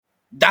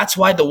That's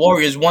why the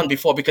Warriors won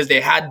before, because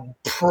they had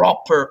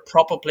proper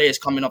players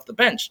coming off the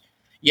bench.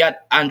 You had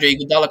Andre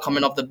Iguodala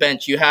coming off the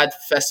bench. You had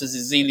Festus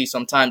Ezeli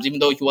sometimes, even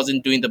though he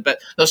wasn't doing the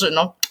best. No, sorry,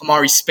 not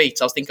Amari Spates.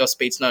 I was thinking of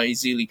Spates, not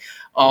Ezeli.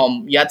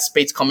 You had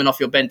Spates coming off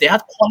your bench. They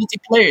had quality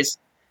players.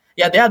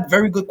 Yeah, they had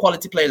very good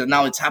quality players, and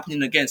now it's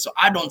happening again. So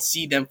I don't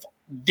see them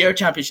their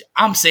championship.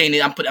 I'm saying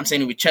it. I'm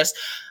saying it with chest.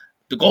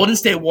 The Golden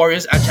State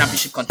Warriors are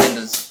championship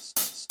contenders.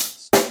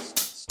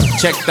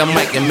 Check the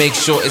mic and make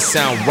sure it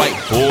sound right,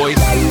 boys.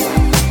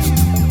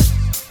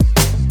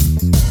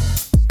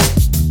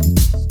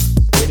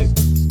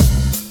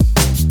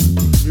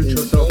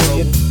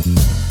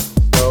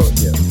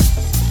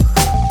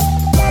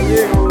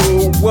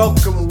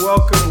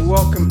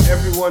 Welcome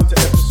everyone to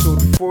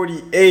episode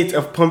 48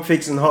 of Pump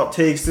Fakes and Hot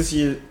Takes. This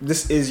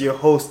is your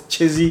host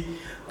Chizzy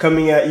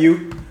coming at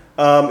you.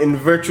 In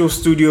virtual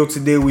studio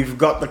today we've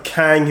got the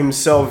Kang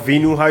himself,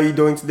 Vinu. How are you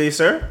doing today,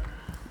 sir?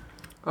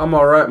 I'm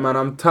alright, man.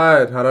 I'm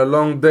tired. Had a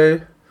long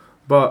day,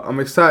 but I'm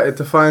excited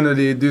to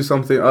finally do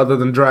something other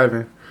than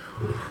driving.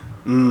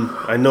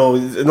 I know,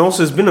 and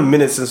also it's been a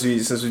minute since we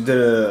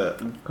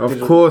did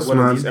one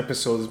of these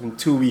episodes. It's been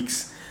 2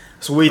 weeks.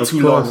 It's way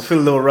too long. I feel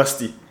a little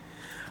rusty.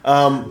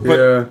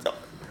 But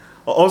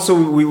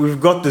also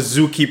we've got the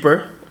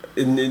zookeeper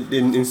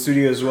in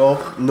studio as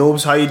well.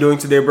 Nobes, how you doing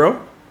today,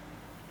 bro?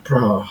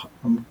 Bro,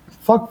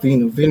 fuck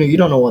Vinu. Vinu, you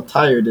don't know what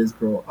tired is,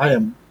 bro. I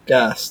am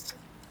gassed.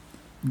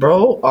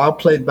 Bro, I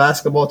played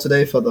basketball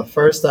today for the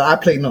first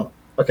time.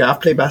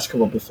 I've played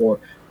basketball before,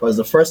 but it's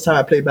the first time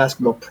I played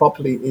basketball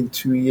properly in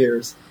 2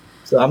 years.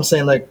 So I'm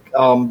saying, like,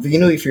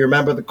 Vinu, if you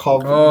remember the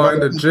call. In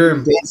the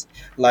gym. Days,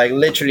 like,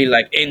 literally,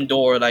 like,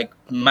 indoor, like,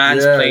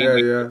 man's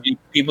playing,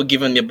 people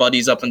giving their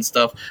bodies up and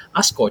stuff.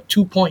 I scored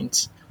 2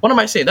 points. What am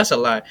I saying? That's a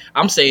lie.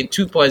 I'm saying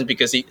 2 points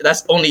because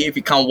that's only if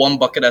you count one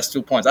bucket as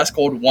 2 points. I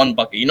scored one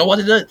bucket. You know what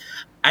it is?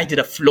 I did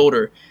a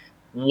floater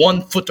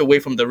 1 foot away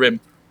from the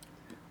rim.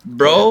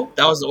 Bro,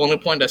 that was the only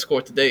point I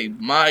scored today.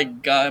 My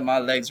God, my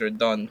legs are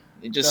done.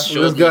 It just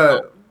shows me.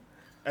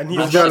 And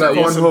he's got like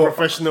one whole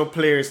professional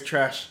player's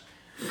trash.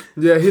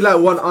 Yeah, he like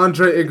one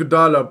Andre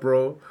Iguodala,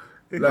 bro.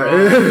 Like,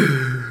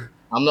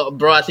 I'm not,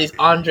 bro. At least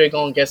Andre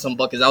gonna get some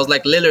buckets. I was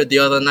like Lillard the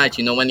other night,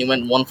 you know, when he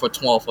went 1 for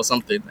 12 or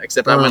something.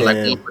 Except I went like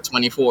 1 for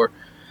 24.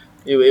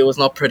 It was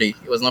not pretty.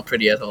 It was not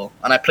pretty at all.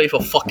 And I played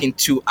for fucking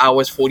 2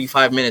 hours,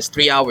 45 minutes,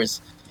 3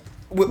 hours.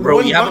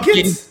 Bro, you haven't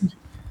played.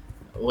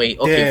 Wait,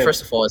 okay, damn.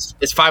 First of all,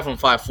 it's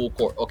 5-on-5 full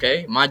court,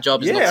 okay? My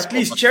job is not at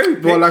least cherry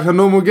pick. Well, like a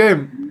normal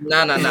game. No,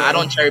 I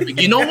don't cherry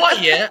pick. You know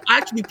what, yeah? I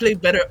actually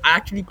played better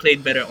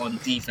on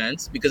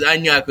defense because I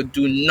knew I could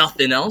do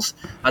nothing else.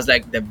 I was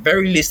like, the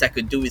very least I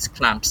could do is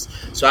clamps.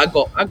 So I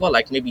got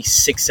like maybe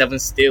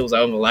 6-7 steals, I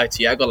won't lie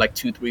to you. I got like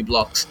 2-3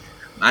 blocks.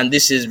 And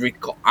this is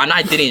and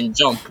I didn't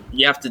jump.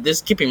 You have to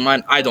just keep in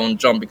mind I don't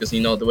jump because,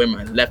 you know, the way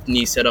my left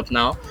knee set up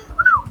now,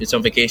 it's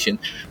on vacation.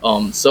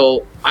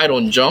 So I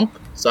don't jump.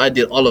 So I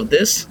did all of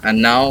this, and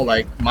now,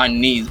 like, my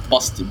knee is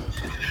busted.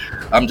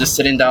 I'm just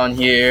sitting down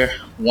here,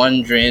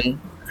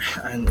 wondering,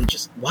 and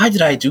just, why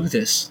did I do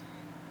this?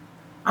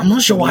 I'm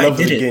not sure why I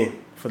did it.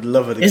 For the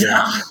love of the game.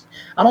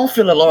 I don't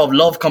feel a lot of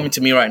love coming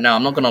to me right now.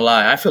 I'm not going to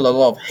lie. I feel a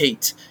lot of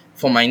hate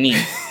for my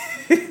knee.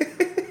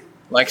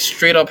 Like,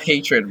 straight up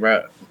hatred,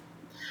 bro.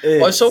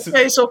 But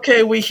it's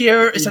okay. We're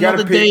here. It's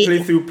another day. You got to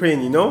play through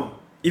pain, you know?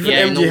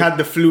 Even MJ had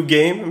the flu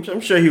game.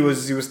 I'm sure he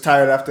was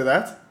tired after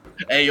that.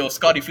 Hey, yo,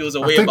 Scotty feels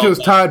away about I think he was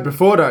tired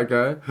before that,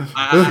 guy.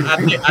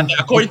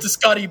 According to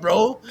Scotty,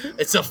 bro,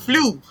 it's a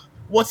flu.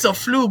 What's a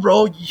flu,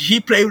 bro? He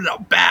played with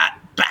a bad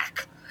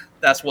back.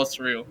 That's what's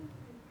real.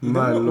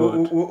 My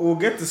Lord. We'll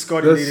get to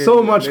Scotty There's later.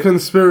 so much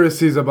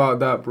conspiracies about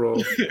that, bro.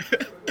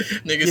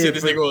 Nigga said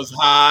this nigga was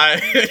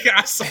high.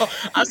 I saw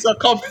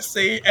comments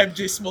saying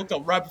MJ smoked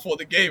up right before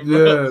the game,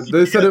 bro. Yeah,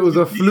 they said it was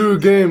a flu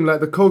game, like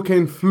the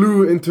cocaine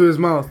flew into his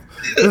mouth.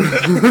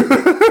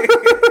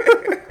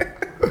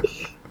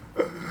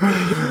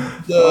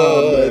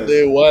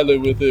 They're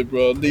wilding with it,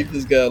 bro. Leave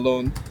this guy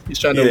alone. He's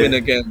trying to win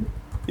again.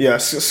 Yeah,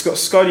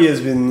 Scotty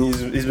he's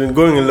been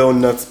going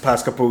alone the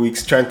past couple of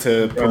weeks trying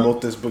to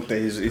promote this book that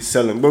he's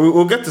selling. But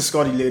we'll get to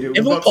Scotty later.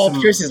 Even Paul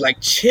Pierce is like,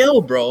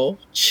 chill, bro.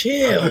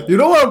 Chill. You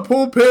know what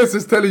Paul Pierce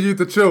is telling you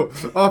to chill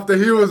after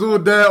he was all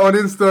there on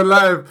Insta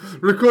Live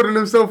recording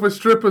himself with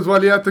strippers while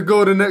he had to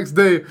go the next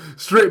day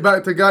straight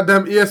back to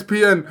goddamn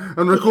ESPN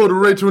and record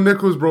with Rachel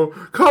Nichols, bro.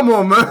 Come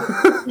on, man.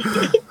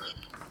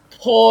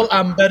 Paul,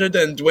 I'm better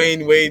than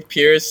Dwayne Wade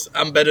Pierce.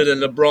 I'm better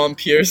than LeBron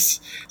Pierce.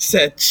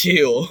 Said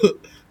chill.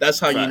 That's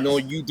how you know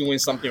you doing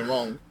something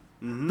wrong.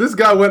 Mm-hmm. This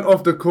guy went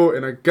off the court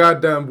in a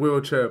goddamn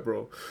wheelchair,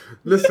 bro.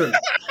 Listen.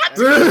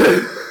 He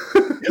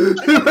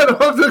went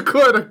off the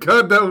court in a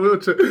goddamn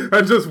wheelchair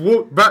and just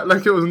walked back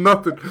like it was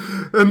nothing.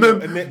 And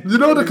then you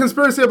know the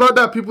conspiracy about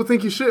that? People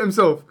think he shit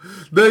himself.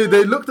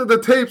 They looked at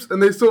the tapes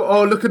and they saw,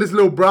 oh, look at this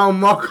little brown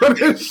mark on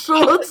his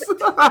shorts. He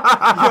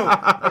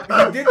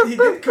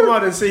did come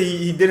out and say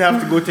he did have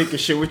to go take a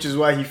shit, which is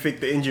why he faked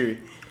the injury.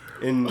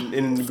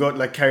 and got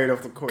like carried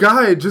off the court.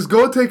 Guy, just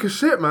go take a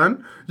shit,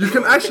 man. You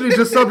can actually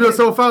just sub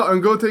yourself out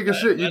and go take a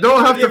shit. You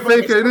don't have to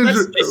fake an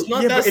injury. It's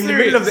not Yeah, that but in the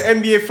middle of the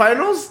NBA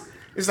Finals,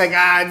 it's like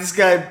this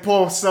guy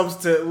Paul subs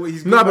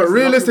to. Nah, but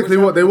realistically,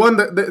 what they won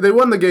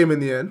the game in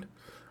the end.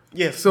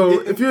 Yes.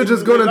 So if you're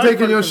just going and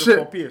taking your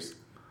shit,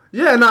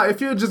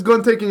 if you're just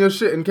going taking your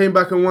shit and came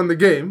back and won the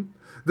game,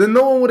 then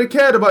no one would have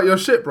cared about your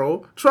shit,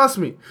 bro. Trust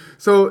me.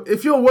 So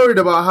if you're worried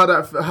about how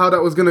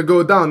that was gonna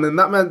go down, then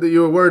that meant that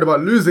you were worried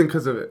about losing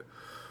because of it,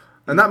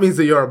 and that means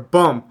that you're a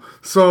bum.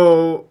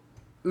 So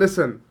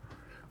listen,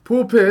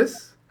 Paul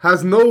Pierce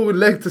has no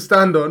leg to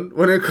stand on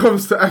when it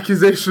comes to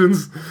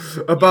accusations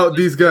about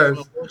these guys.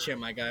 Wheelchair,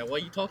 my guy.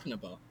 What are you talking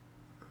about?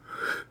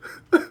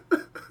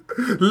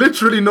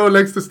 Literally no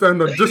legs to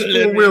stand on, just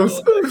four wheels.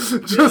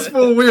 Just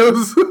four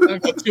wheels.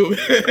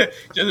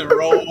 Just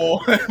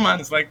roll.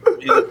 Man, it's like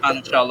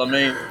and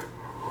Charlemagne.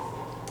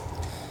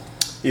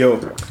 Yo,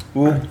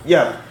 well,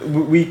 yeah,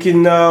 we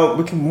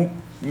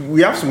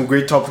have some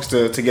great topics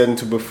to get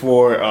into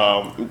before,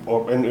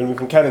 and we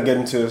can kind of get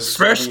into.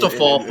 First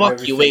of all,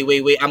 fuck you.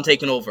 Wait. I'm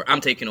taking over.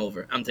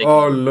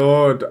 Oh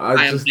Lord,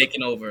 I am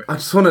taking over. I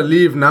just want to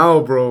leave now,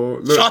 bro.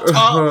 Look, Shut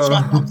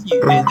up.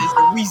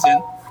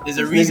 There's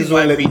a reason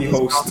why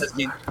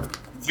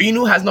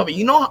Vinu has not been.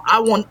 You know, I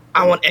want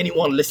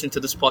anyone listening to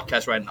this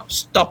podcast right now.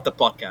 Stop the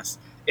podcast.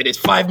 It is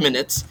 5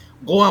 minutes.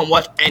 Go and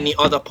watch any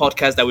other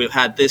podcast that we've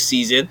had this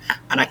season,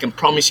 and I can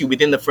promise you,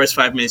 within the first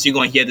 5 minutes, you're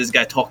gonna hear this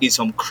guy talking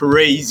some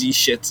crazy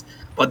shit.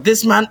 But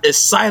this man is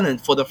silent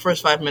for the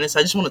first 5 minutes.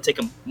 I just want to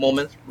take a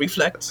moment,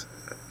 reflect.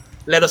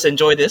 Let us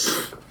enjoy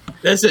this.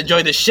 Let's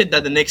enjoy the shit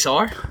that the Knicks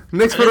are.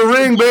 Knicks for the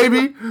ring,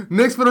 baby.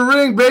 Knicks for the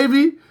ring,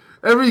 baby.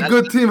 Every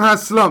good team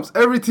has slumps.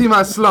 Every team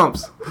has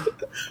slumps.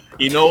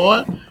 You know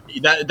what?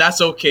 That's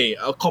okay.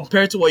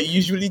 Compared to what you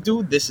usually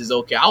do, this is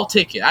okay. I'll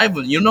take it. I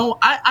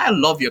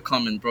love your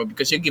comment, bro,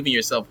 because you're giving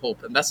yourself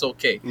hope, and that's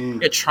okay.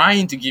 You're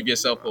trying to give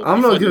yourself hope.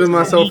 I'm not giving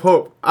myself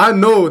hope. I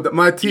know that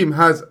my team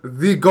has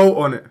the GOAT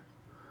on it.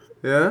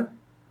 Yeah?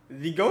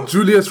 The GOAT?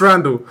 Julius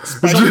Randle.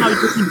 Somehow it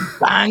doesn't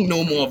bang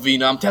no more,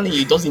 Vino. I'm telling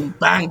you, it doesn't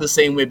bang the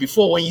same way.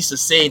 Before, when you used to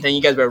say it and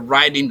you guys were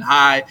riding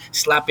high,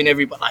 slapping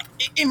everybody, like,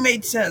 it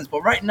made sense.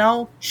 But right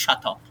now,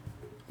 shut up.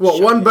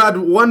 What, one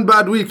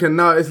bad week and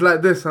now it's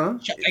like this, huh?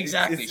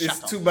 Exactly. It's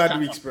 2 bad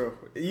weeks, bro.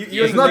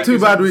 It's not 2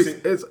 bad weeks.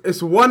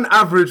 It's 1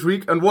 average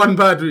week and 1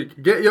 bad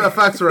week. Get your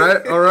facts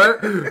right, all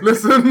right?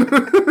 Listen.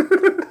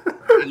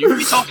 And you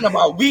be talking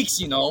about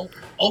weeks, you know.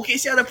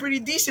 OKC had a pretty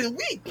decent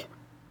week.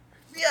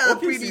 Yeah,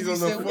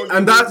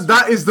 and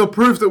that is the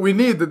proof that we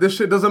need that this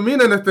shit doesn't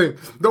mean anything.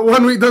 That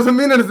 1 week doesn't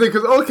mean anything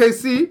because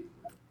OKC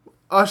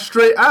are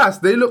straight ass.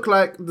 They look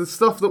like the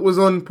stuff that was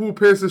on Paul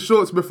Pierce's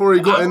shorts before he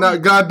got in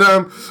that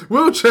goddamn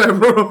wheelchair,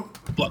 bro.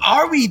 But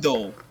are we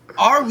though?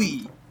 Are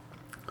we?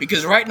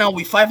 Because right now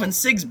we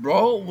 5-6,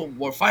 bro.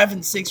 We're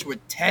 5-6. We're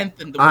 10th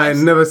in the West. I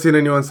ain't never seen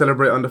anyone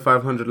celebrate under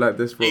 500 like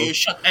this, bro. Hey,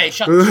 shut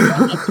up,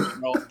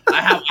 bro.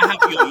 I have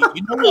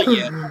you know what?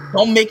 Yeah,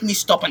 don't make me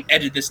stop and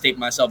edit this tape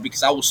myself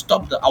because I will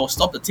stop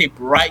the tape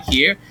right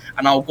here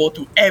and I'll go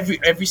through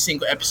every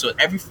single episode,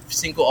 every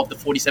single of the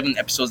 47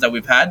 episodes that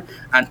we've had,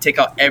 and take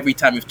out every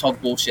time we've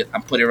talked bullshit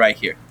and put it right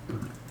here.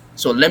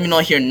 So let me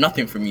not hear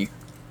nothing from you.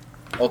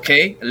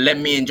 Okay, let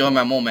me enjoy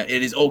my moment.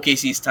 It is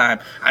OKC's time.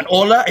 And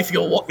Ola, if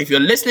you're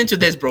listening to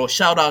this, bro,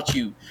 shout out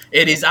you.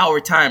 It is our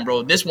time,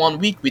 bro. This 1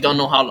 week, we don't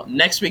know how long.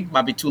 Next week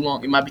might be too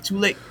long. It might be too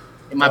late.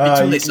 It might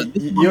be too late. So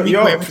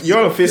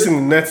you're facing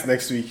the Nets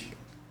next week.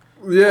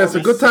 Yeah, it's a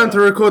good time to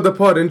record the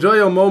pod. Enjoy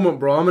your moment,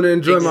 bro. I'm gonna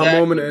enjoy my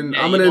moment, and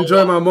I'm gonna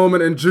enjoy my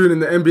moment in June in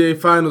the NBA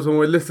Finals when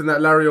we're listening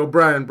at Larry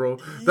O'Brien, bro.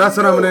 That's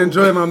when I'm gonna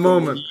enjoy my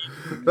moment.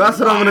 That's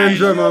when I'm gonna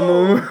enjoy my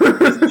moment.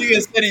 This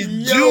nigga said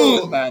it's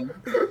June, man.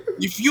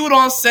 If you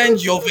don't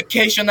send your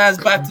vacation ass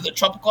back to the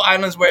tropical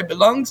islands where it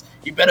belongs,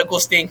 you better go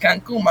stay in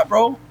Cancun, my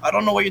bro. I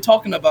don't know what you're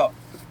talking about.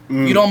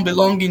 You don't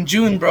belong in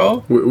June,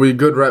 bro. We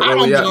good right where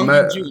we at,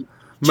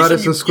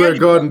 Madison Square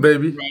Garden,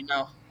 baby. Right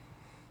now.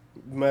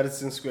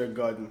 Madison Square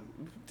Garden.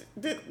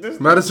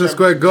 Madison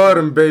Square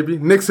Garden, baby.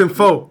 Knicks and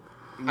foe.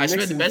 I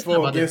swear the best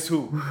about against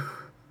who?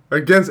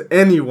 Against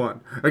anyone.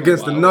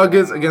 Against the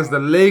Nuggets, against the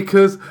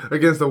Lakers,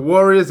 against the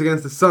Warriors,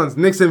 against the Suns.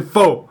 Knicks and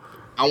foe.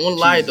 I won't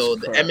lie though,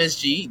 the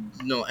MSG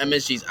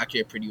is actually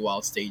a pretty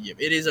wild stadium.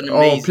 It is an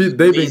amazing. Pete,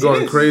 they've been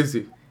going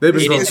crazy. They've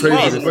been going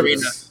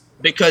crazy.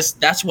 Because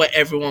that's where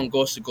everyone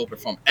goes to go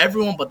perform.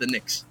 Everyone but the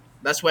Knicks.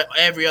 That's where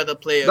every other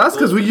player. That's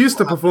because we used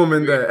to perform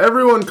in there.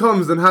 Everyone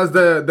comes and has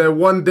their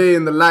 1 day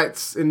in the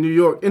lights in New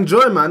York.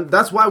 Enjoy, man.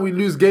 That's why we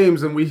lose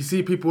games and we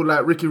see people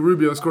like Ricky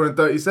Rubio scoring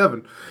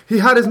 37. He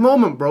had his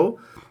moment, bro.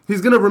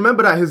 He's gonna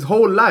remember that his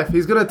whole life.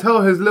 He's gonna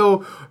tell his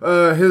little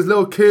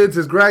kids,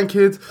 his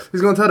grandkids.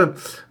 He's gonna tell them,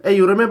 "Hey,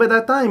 you remember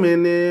that time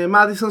in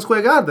Madison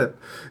Square Garden?"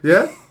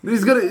 Yeah,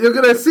 you're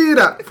gonna see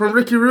that from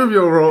Ricky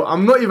Rubio, bro.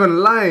 I'm not even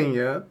lying,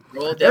 yeah.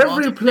 Bro,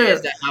 every player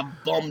that have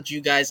bombed you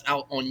guys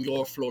out on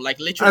your floor, like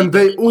literally, and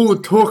they all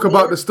talk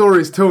about the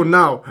stories till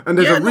now, and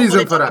there's a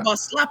reason for that. About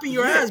slapping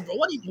your ass, bro.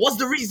 What's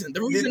the reason?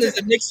 The reason is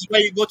the Knicks where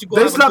you go to go.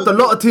 They slapped a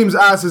lot of teams'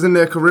 asses in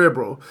their career,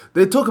 bro.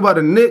 They talk about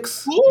the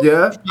Knicks,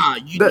 yeah. Nah,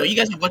 you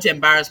guys have got to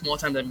embarrass more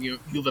times than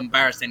you've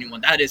embarrassed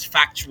anyone. That is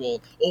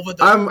factual.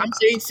 I'm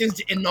saying since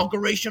the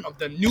inauguration of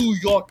the New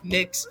York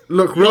Knicks.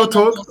 Look, real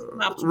talk.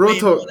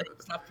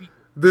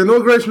 The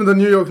inauguration of the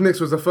New York Knicks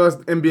was the first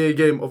NBA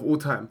game of all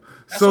time.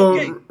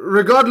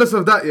 Regardless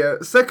of that, yeah.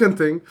 Second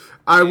thing,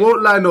 I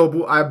won't lie,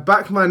 Noble. I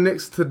back my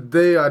Knicks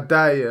today I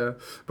die, yeah.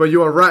 But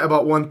you are right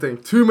about one thing.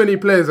 Too many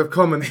players have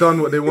come and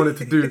done what they wanted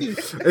to do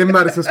in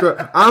Madison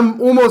Square. I'm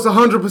almost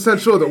 100%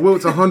 sure that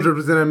Wilt's 100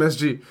 was in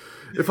MSG.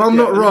 If I'm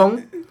not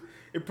wrong,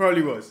 it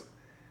probably was.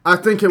 I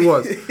think it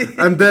was.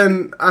 And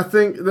then I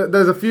think that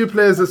there's a few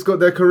players that's got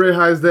their career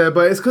highs there,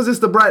 but it's because it's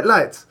the bright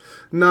lights.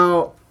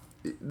 Now,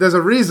 there's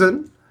a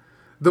reason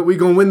that we're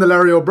going to win the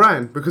Larry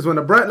O'Brien, because when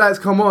the bright lights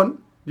come on,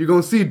 you're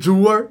going to see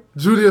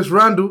Julius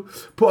Randle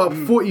put up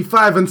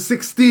 45 and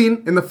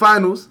 16 in the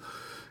finals.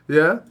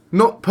 Yeah?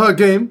 Not per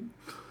game.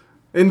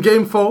 In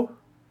game 4.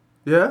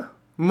 Yeah?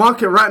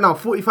 Mark it right now,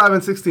 45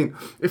 and 16.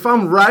 If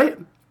I'm right,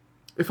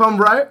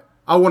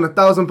 I want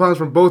 £1,000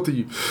 from both of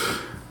you.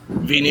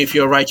 Vinny, if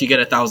you're right, you get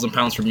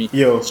 £1,000 from me.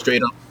 Yo.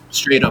 Straight up.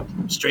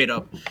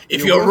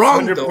 If you're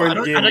wrong, though, I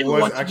don't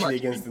was actually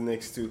against the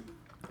Knicks, too.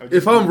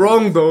 If I'm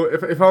wrong, though,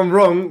 if I'm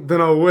wrong,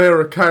 then I'll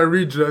wear a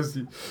Kyrie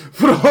jersey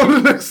for the whole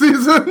of next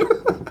season.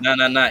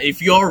 Nah.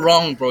 If you're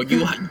wrong, bro,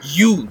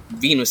 you,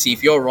 Venus,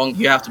 if you're wrong,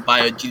 you have to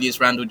buy a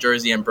Julius Randle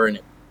jersey and burn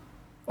it.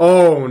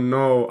 Oh,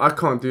 no. I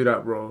can't do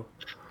that, bro.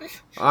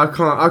 I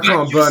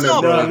can't burn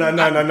it, bro.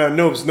 No.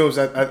 Nobes.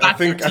 I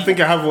think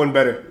I have one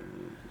better.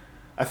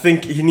 I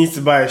think he needs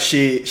to buy a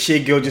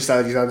Shea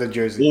Gilgeous-Alexander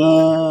jersey.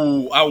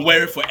 Ooh, I'll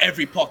wear it for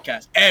every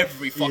podcast.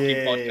 Every fucking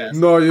podcast.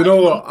 No, you know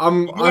what?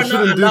 I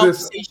shouldn't do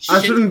this.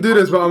 I shouldn't do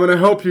this, but I'm going to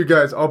help you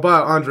guys. I'll buy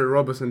an Andre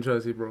Robertson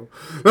jersey, bro.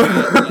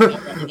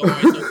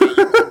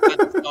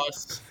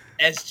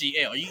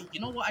 SGA. Or you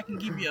know what? I can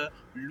give you a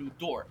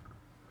Ludor.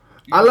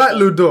 I like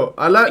Ludor.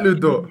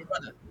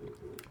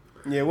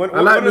 Yeah, I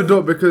like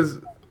Ludor because...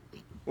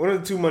 One of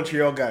the two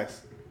Montreal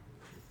guys.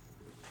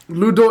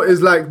 Ludor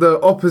is like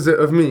the opposite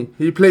of me.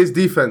 He plays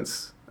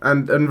defense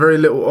and very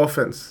little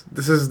offense.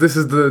 This is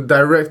the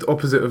direct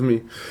opposite of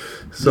me.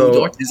 So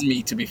Ludor is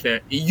me, to be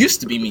fair. He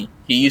used to be me.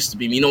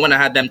 You know when I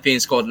had them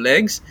things called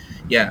legs?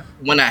 Yeah.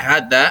 When I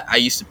had that, I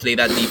used to play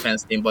that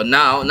defense thing. But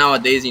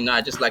nowadays, you know,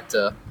 I just like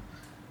to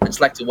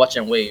watch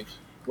and wave.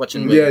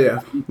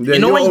 Yeah. You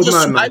know when you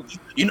just swipe,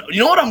 you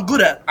know what I'm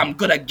good at? I'm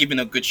good at giving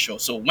a good show.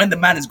 So when the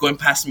man is going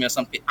past me or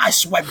something, I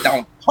swipe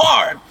down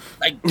hard.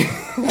 Like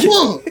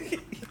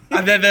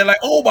and then they're like,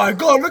 "Oh my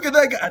god, look at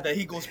that guy!" And then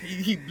he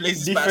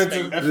blazes past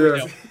me.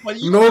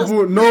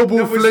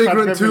 Noble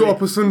flagrant 2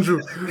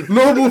 Opusundju.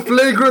 Noble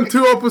flagrant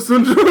 2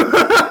 Opusundju.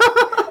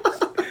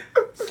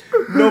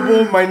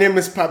 Noble, my name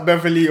is Pat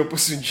Beverly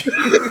Opusundju.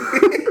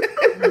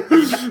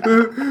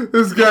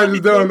 This guy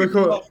is down the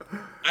court.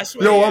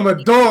 Yo, I'm a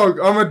dog.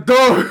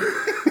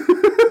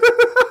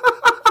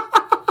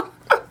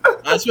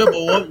 I swear,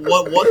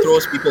 but what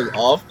throws people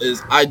off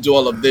is I do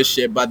all of this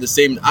shit, but at the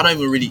same, I don't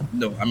even really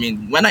know. I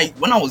mean, when I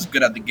was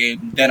good at the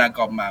game, then I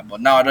got mad,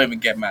 but now I don't even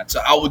get mad. So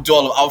I would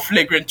I'll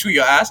flagrant to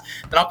your ass,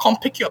 then I'll come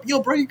pick you up.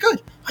 Yo, bro, you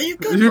good? Are you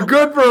good? You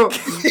good, bro?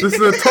 This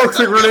is a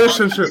toxic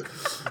relationship.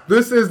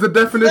 This is the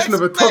definition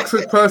of a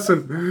toxic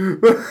person.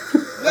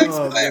 Next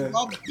play,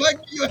 I'll bang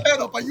your head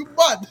up. Are you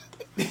mad?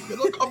 You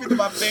don't come into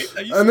my face.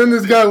 And then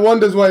this guy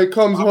wonders why he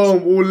comes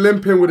home all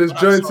limping with his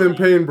joints in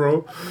pain,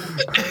 bro.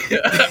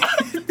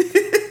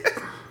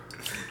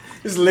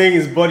 He's laying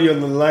his body on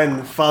the line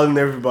and fouling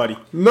everybody.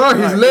 No,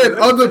 he's laying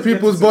other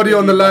people's body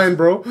on the line,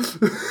 bro.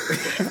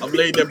 I'm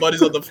laying their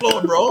bodies on the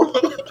floor, bro.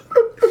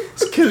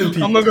 It's killing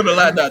people. I'm not gonna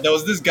lie that. There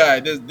was this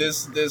guy,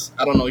 this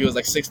I don't know, he was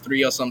like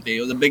 6'3" or something.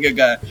 He was a bigger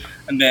guy.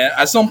 And then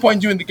at some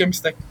point during the game,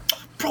 he's like,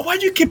 "Bro, why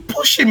do you keep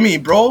pushing me,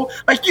 bro?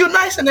 Like, you're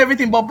nice and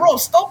everything, but bro,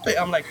 stop it."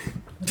 I'm like,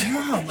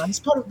 "No, man, it's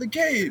part of the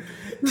game."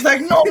 He's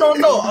like, no. I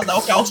was like,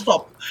 "Okay, I'll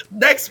stop.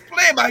 Next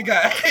play, my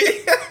guy."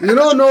 You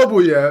know,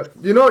 Noble, yeah.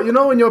 You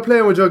know when you're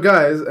playing with your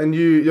guys and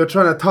you're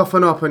trying to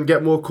toughen up and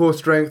get more core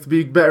strength,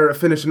 be better at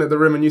finishing at the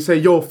rim, and you say,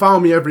 "Yo, foul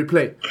me every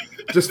play.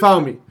 Just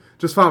foul me.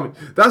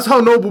 That's how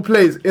Noble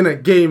plays in a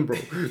game, bro.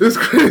 It's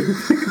crazy.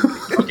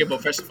 Okay,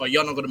 but first of all,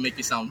 you're not gonna make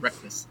me sound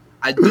reckless.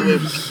 I do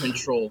it with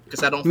control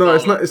because I don't. No,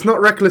 it's not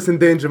reckless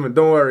endangerment.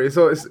 Don't worry.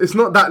 So it's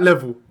not that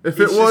level. If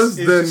it was,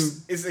 then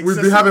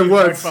we'd be having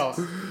words.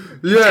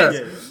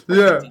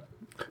 Yeah.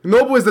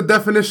 Noble is the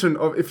definition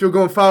of if you're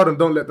going to foul them,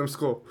 don't let them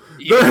score.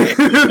 Yeah.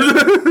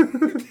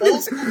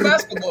 Old school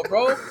basketball,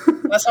 bro.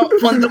 That's how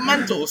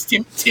fundamentals.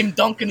 Tim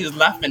Duncan is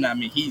laughing at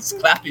me. He's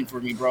clapping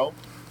for me, bro.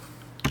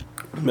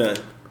 Man,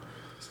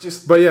 it's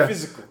just but yeah,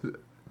 physical.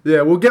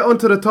 Yeah, we'll get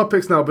onto the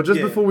topics now, but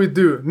just before we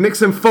do,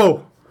 Knicks and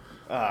foe.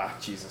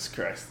 Jesus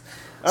Christ.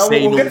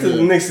 We'll get to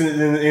the Knicks in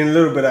a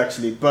little bit,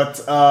 actually. But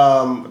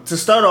to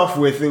start off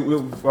with,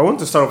 I want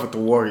to start off with the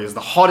Warriors,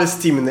 the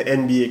hottest team in the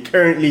NBA,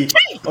 currently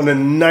on a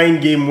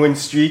 9-game win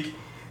streak.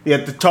 They're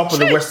at the top of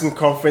the Western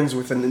Conference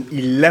with an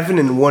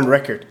 11-1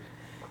 record.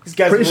 These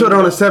guys pretty sure they're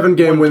on a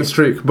 7-game win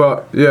streak,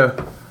 but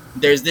yeah.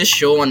 There's this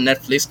show on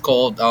Netflix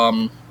called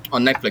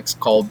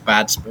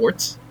Bad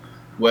Sports,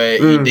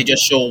 where they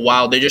just show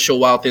wild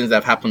things that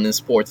have happened in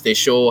sports. They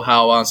show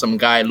how some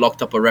guy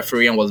locked up a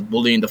referee and was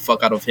bullying the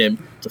fuck out of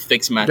him to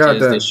fix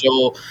matches.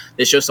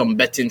 They show some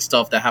betting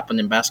stuff that happened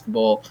in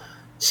basketball.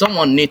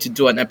 Someone need to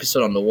do an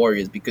episode on the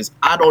Warriors because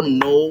I don't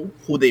know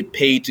who they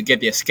paid to get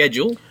their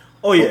schedule.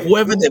 Oh yeah,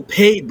 whoever they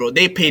paid, bro,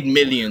 they paid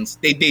millions.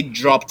 They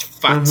dropped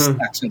fat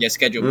stacks on their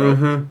schedule,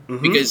 bro.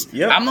 Because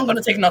I'm not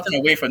gonna take nothing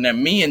away from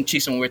them. Me and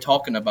Chisom, we're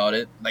talking about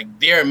it. Like,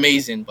 they're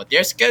amazing, but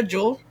their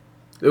schedule,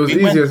 it was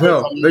easy as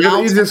hell. They got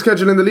the easiest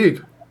schedule in the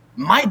league.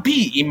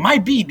 It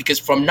might be because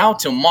from now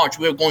till March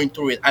we're going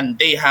through it, and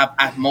they have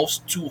at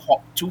most two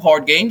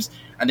hard games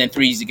and then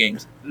 3 easy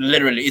games.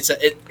 Literally,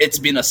 it's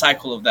been a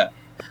cycle of that.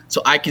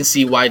 So I can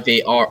see why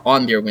they are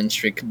on their win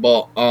streak.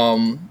 But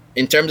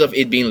in terms of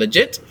it being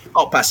legit,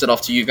 I'll pass it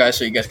off to you guys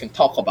so you guys can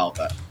talk about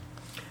that.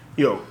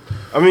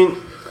 I mean,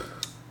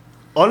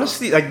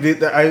 honestly, like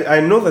I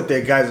know that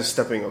their guys are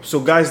stepping up. So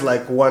guys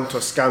like Juan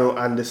Toscano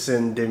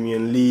Anderson,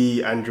 Damian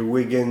Lee, Andrew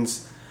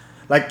Wiggins,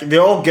 like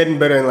they're all getting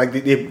better, and like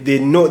they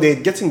know they're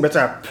getting better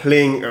at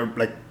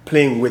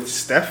playing with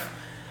Steph.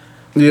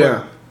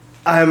 Yeah,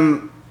 but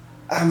I'm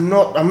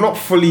not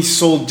fully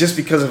sold just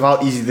because of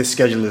how easy this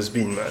schedule has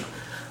been, man.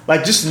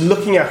 Like, just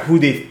looking at who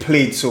they've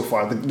played so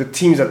far, the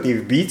teams that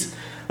they've beat.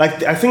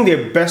 Like, I think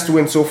their best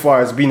win so far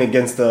has been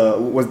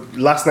was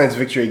last night's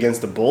victory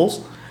against the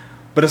Bulls.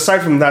 But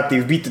aside from that,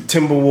 they've beat the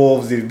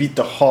Timberwolves, they've beat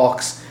the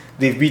Hawks,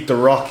 they've beat the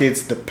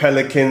Rockets, the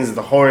Pelicans,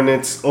 the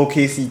Hornets,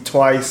 OKC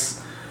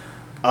twice,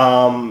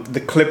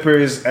 the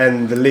Clippers,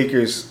 and the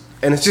Lakers.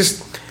 And it's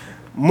just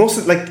most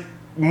of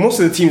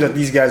the teams that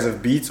these guys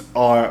have beat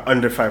are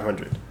under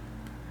 500.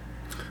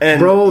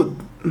 And bro,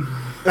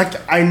 like,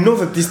 I know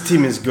that this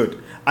team is good.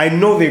 I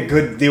know they're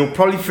good. They will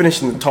probably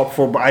finish in the top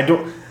 4, but I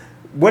don't.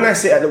 When I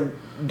say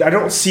I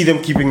don't see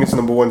them keeping this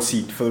number 1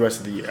 seed for the rest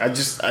of the year.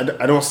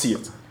 I don't see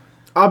it.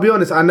 I'll be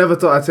honest, I never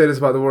thought I'd say this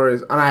about the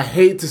Warriors, and I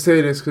hate to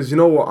say this because you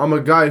know what? I'm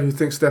a guy who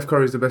thinks Steph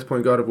Curry is the best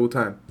point guard of all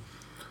time.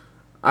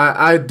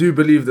 I do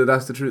believe that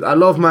that's the truth. I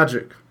love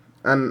Magic,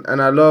 and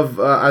I love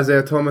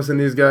Isaiah Thomas and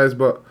these guys,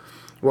 but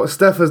what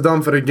Steph has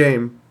done for the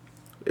game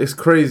is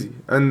crazy,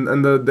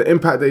 and the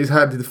impact that he's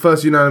had, the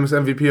first unanimous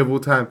MVP of all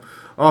time,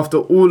 after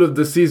all of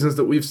the seasons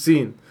that we've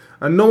seen,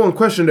 and no one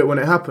questioned it when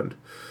it happened.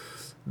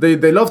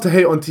 They love to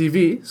hate on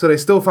TV, so they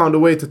still found a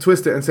way to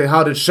twist it and say,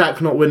 how did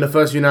Shaq not win the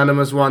first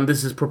unanimous one?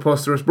 This is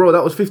preposterous. Bro,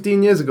 that was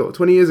 15 years ago,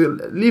 20 years ago.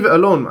 Leave it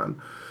alone,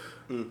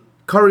 man.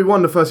 Curry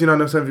won the first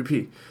unanimous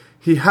MVP.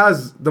 He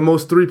has the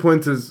most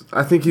three-pointers.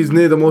 I think he's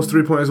near the most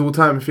three-pointers of all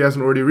time if he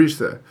hasn't already reached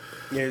there.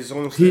 Yeah, he's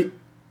almost there.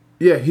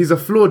 Yeah, he's a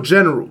floor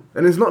general.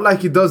 And it's not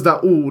like he does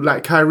that all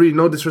like Kyrie,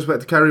 no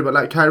disrespect to Kyrie, but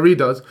like Kyrie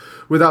does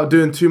without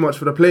doing too much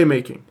for the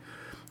playmaking.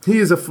 He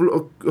is a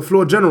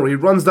floor general. He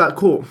runs that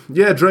court.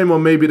 Yeah,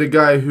 Draymond may be the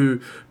guy who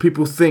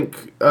people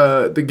think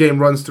the game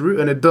runs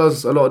through, and it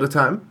does a lot of the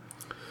time.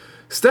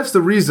 Steph's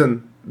the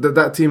reason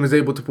that team is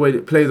able to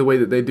play the way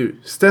that they do.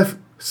 Steph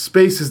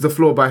spaces the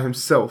floor by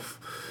himself.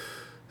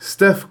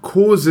 Steph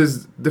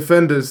causes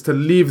defenders to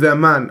leave their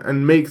man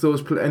and make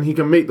those and he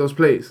can make those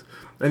plays.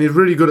 And he's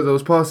really good at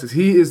those passes.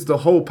 He is the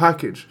whole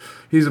package.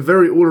 He's a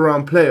very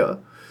all-around player.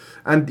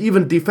 And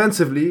even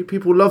defensively,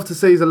 people love to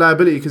say he's a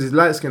liability because he's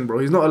light-skinned, bro.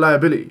 He's not a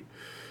liability.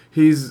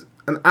 He's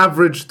an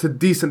average to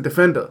decent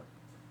defender.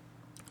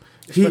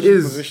 Especially he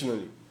is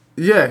positionally.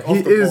 Yeah,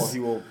 Off the ball, he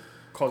will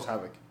cause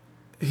havoc.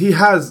 He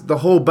has the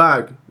whole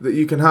bag that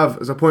you can have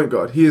as a point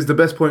guard. He is the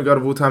best point guard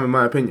of all time, in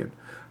my opinion.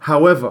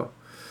 However,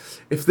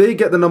 if they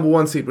get the number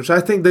 1 seed, which I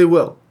think they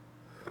will,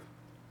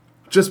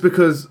 just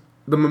because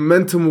the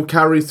momentum will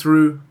carry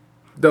through,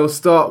 they'll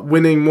start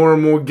winning more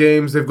and more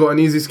games. They've got an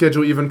easy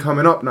schedule even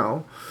coming up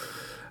now.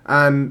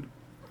 And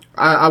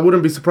I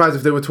wouldn't be surprised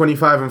if they were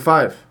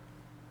 25-5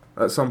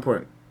 at some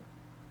point.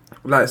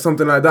 Like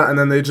something like that. And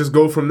then they just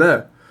go from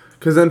there.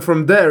 Because then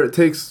from there, it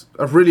takes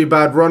a really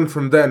bad run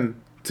from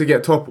then to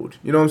get toppled.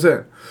 You know what I'm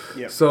saying?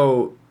 Yeah.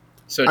 So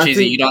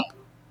Cheesy, you don't...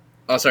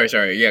 Oh,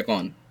 sorry. Yeah, go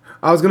on.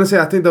 I was going to say,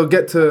 I think they'll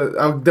get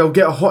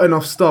a hot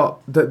enough start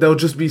that they'll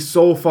just be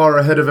so far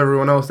ahead of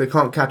everyone else they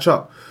can't catch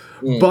up.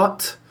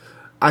 But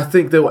I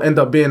think they will end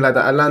up being like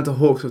the Atlanta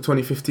Hawks of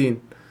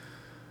 2015.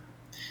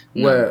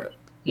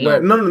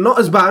 Not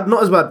as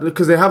bad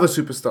because they have a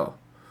superstar.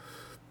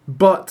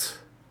 But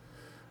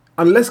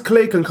unless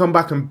Clay can come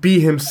back and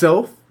be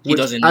himself,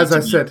 as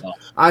I said,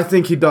 I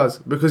think he does.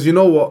 Because you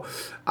know what?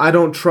 I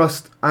don't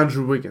trust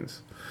Andrew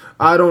Wiggins.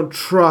 I don't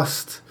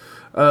trust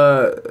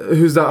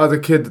who's that other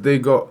kid that they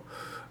got?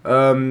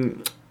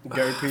 Gary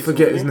Payton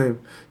forget Jr.? his name.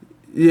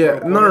 Yeah,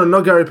 no,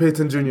 not Gary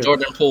Payton Jr.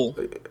 Jordan Poole.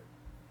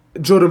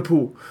 Jordan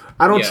Poole.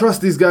 I don't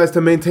trust these guys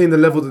to maintain the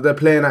level that they're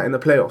playing at in the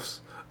playoffs.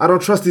 I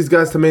don't trust these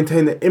guys to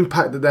maintain the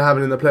impact that they're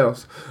having in the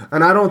playoffs.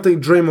 And I don't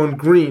think Draymond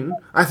Green...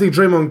 I think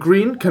Draymond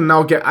Green can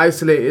now get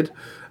isolated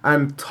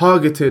and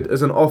targeted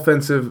as an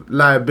offensive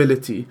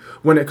liability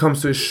when it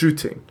comes to his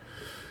shooting.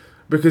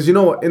 Because you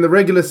know what? In the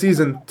regular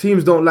season,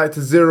 teams don't like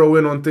to zero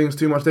in on things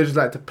too much. They just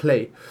like to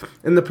play.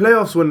 In the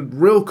playoffs, when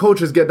real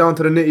coaches get down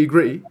to the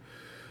nitty-gritty,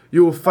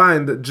 you will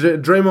find that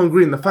Draymond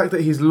Green, the fact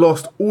that he's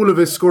lost all of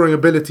his scoring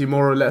ability,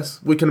 more or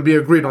less, we can be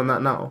agreed on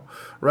that now,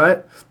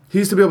 right? He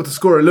used to be able to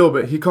score a little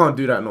bit. He can't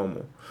do that no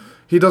more.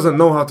 He doesn't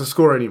know how to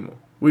score anymore.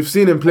 We've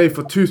seen him play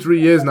for 2-3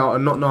 years now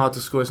and not know how to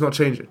score. It's not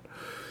changing.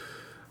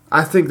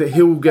 I think that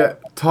he'll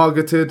get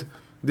targeted.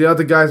 The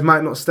other guys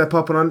might not step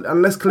up. And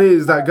unless Clay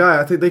is that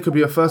guy, I think they could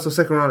be a first or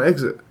second round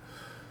exit.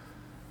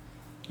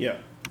 Yeah.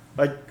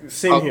 Like,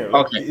 same here.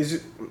 Okay. Is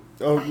it,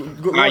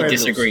 I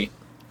disagree.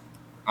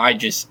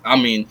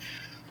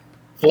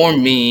 For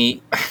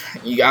me,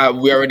 we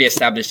already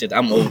established it.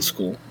 I'm old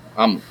school.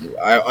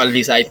 At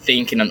least I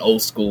think in an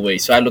old school way.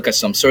 So I look at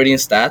some certain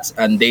stats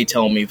and they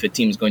tell me if a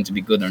team is going to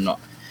be good or not.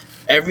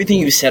 Everything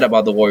you said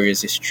about the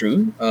Warriors is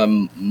true.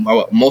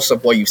 Most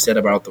of what you said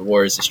about the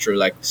Warriors is true.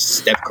 Like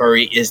Steph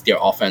Curry is their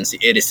offense.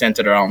 It is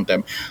centered around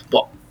them.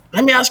 But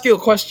let me ask you a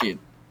question.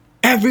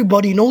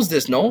 Everybody knows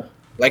this, no?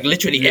 Like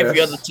literally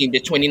every other team, the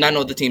 29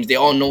 other teams, they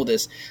all know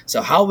this.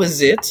 So how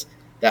is it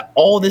that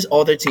all these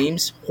other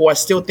teams who are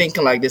still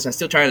thinking like this and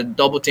still trying to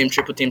double team,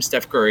 triple team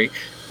Steph Curry,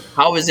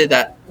 how is it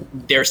that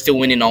they're still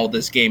winning all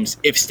these games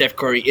if Steph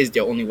Curry is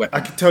their only weapon?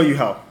 I can tell you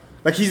how.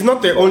 Like, he's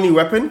not their only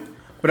weapon,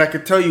 but I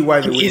could tell you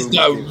why they're winning. He's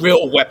the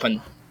real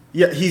weapon.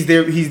 Yeah, he's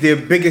their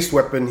biggest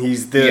weapon.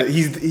 He's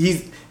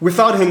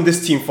without him,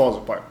 this team falls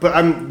apart.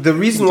 But the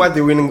reason why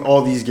they're winning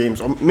all these games,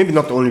 or maybe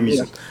not the only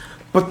reason,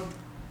 but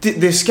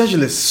their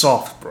schedule is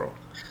soft, bro.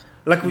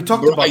 Like we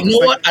talked about. You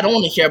know what? I don't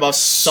want to hear about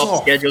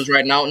soft schedules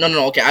right now.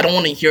 No. Okay, I don't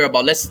want to hear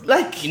about. Let's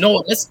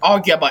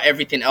argue about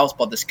everything else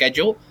but the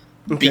schedule.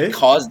 Okay.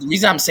 Because the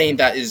reason I'm saying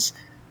that is,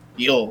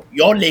 your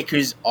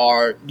Lakers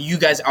you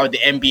guys are the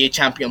NBA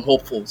champion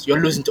hopefuls. You're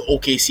losing to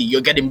OKC.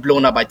 You're getting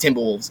blown up by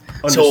Timberwolves.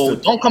 Understood. So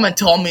don't come and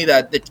tell me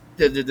that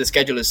the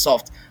schedule is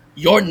soft.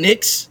 Your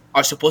Knicks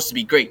are supposed to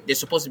be great. They're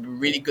supposed to be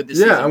really good this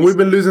season. Yeah, and we've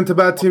been losing to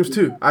bad teams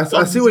too.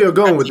 I see where you're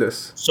going with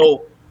this.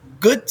 So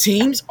good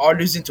teams are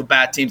losing to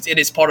bad teams. It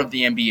is part of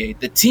the NBA.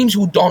 The teams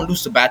who don't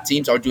lose to bad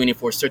teams are doing it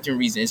for a certain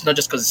reason. It's not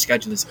just because the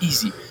schedule is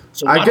easy.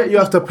 So I get you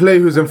have to play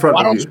who's in front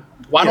of you.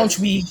 Why don't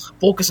we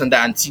focus on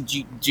that and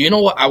see? Do you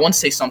know what? I want to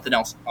say something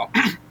else.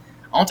 I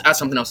want to add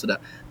something else to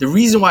that. The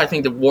reason why I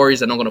think the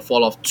Warriors are not going to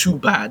fall off too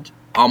bad,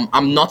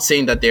 I'm not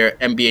saying that they're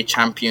NBA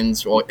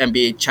champions or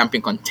NBA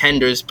champion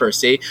contenders per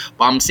se,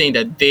 but I'm saying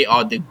that they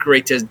are the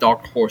greatest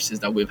dark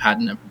horses that we've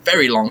had in a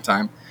very long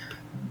time.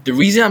 The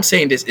reason I'm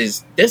saying this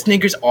is these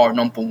niggas are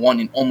number one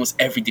in almost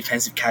every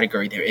defensive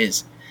category there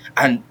is.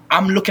 And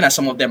I'm looking at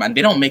some of them and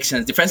they don't make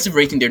sense. Defensive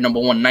rating, they're number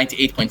one,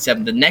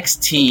 98.7. The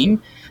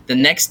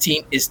next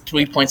team is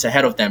 3 points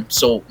ahead of them,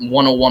 so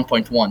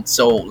 101.1.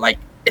 So, like,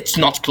 it's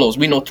not close.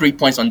 We know 3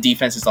 points on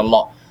defense is a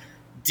lot.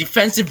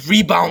 Defensive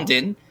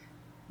rebounding,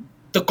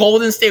 the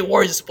Golden State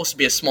Warriors are supposed to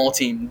be a small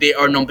team. They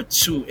are number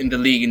 2 in the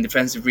league in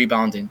defensive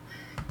rebounding.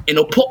 In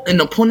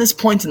opponent's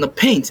points in the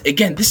paint,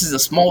 again, this is a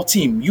small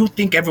team. You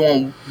think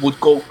everyone would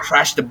go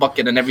crash the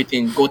bucket and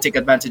everything, go take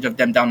advantage of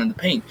them down in the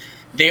paint.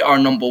 They are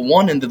number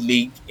 1 in the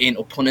league in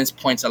opponent's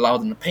points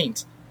allowed in the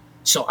paint.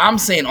 So I'm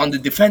saying on the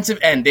defensive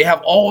end, they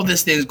have all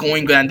these things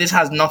going on. This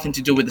has nothing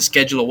to do with the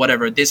schedule or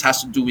whatever. This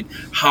has to do with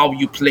how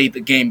you play the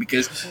game.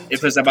 Because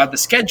if it's about the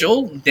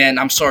schedule, then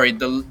I'm sorry,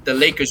 the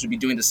Lakers would be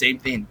doing the same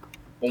thing.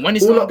 But when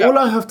it's all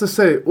I have to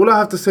say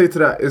to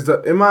that is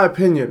that, in my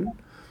opinion,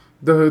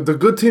 the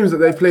good teams that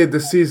they played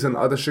this season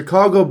are the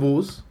Chicago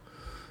Bulls,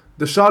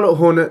 the Charlotte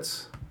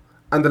Hornets,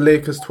 and the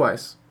Lakers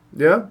twice.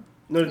 Yeah,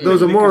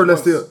 those are more or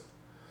less the.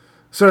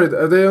 Sorry,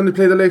 they only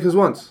played the Lakers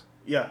once.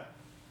 Yeah.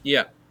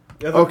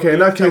 Okay, in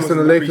that case, then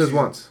the Lakers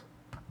once.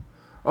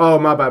 Oh,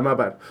 my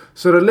bad.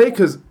 So the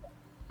Lakers,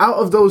 out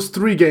of those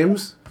 3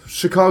 games,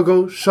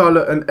 Chicago,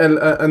 Charlotte,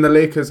 and the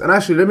Lakers, and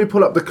actually, let me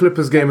pull up the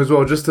Clippers game as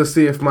well, just to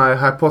see if my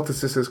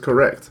hypothesis is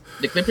correct.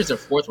 The Clippers are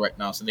 4th right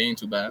now, so they ain't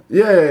too bad.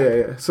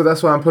 Yeah. So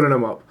that's why I'm putting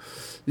them up.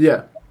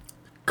 Yeah.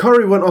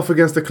 Curry went off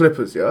against the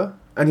Clippers, yeah?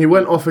 And he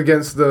went off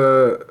against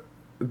the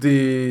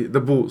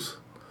Bulls.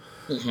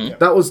 Mm-hmm.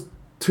 That was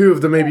 2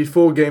 of the maybe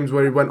 4 games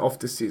where he went off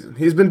this season.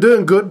 He's been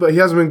doing good, but he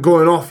hasn't been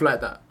going off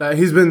like that. Like,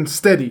 he's been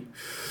steady.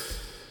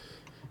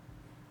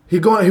 He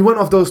went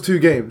off those 2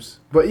 games.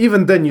 But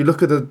even then, you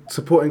look at the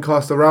supporting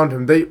cast around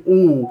him, they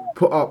all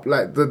put up,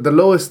 like, the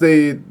lowest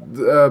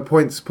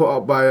points put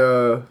up by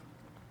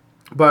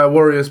a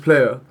Warriors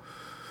player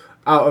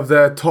out of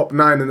their top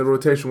 9 in the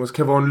rotation was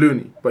Kevon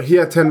Looney. But he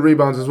had 10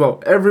 rebounds as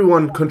well.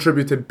 Everyone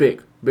contributed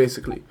big,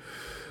 basically.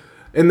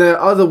 In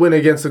their other win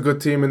against a good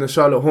team in the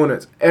Charlotte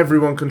Hornets,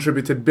 everyone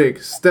contributed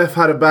big. Steph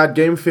had a bad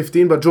game,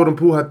 15, but Jordan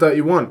Poole had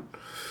 31.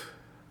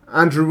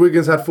 Andrew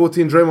Wiggins had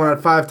 14, Draymond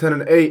had 5, 10,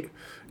 and 8.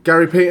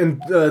 Gary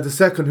Payton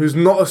II, who's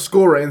not a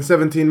scorer in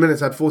 17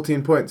 minutes, had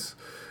 14 points.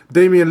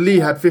 Damian Lee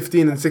had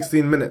 15 and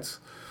 16 minutes.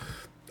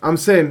 I'm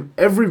saying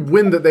every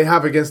win that they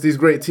have against these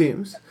great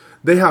teams,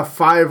 they have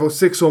 5 or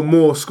 6 or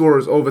more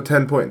scorers over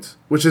 10 points,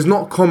 which is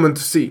not common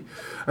to see.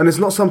 And it's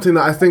not something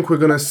that I think we're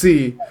going to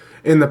see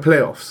in the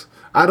playoffs.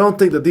 I don't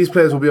think that these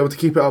players will be able to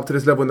keep it up to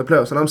this level in the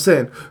playoffs. And I'm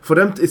saying, for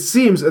them, it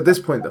seems at this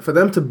point that for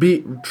them to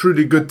beat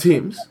truly good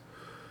teams,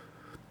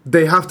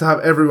 they have to have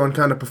everyone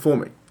kind of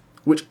performing,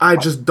 which I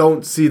just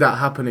don't see that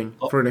happening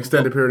for an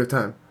extended period of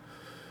time.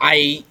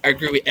 I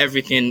agree with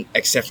everything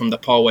except from the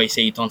part where you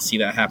say you don't see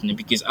that happening,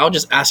 because I'll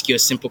just ask you a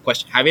simple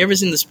question. Have you ever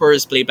seen the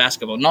Spurs play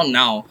basketball? Not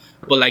now,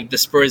 but like the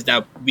Spurs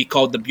that we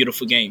call the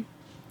beautiful game.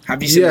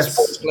 Have you seen the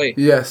Spurs play?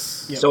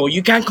 Yes. So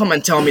you can't come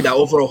and tell me that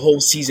over a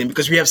whole season,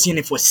 because we have seen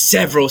it for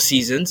several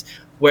seasons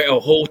where a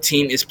whole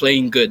team is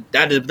playing good.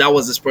 That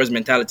was the Spurs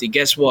mentality.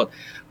 Guess what?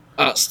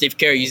 Steve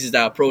Kerr uses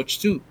that approach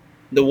too.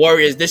 The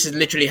Warriors,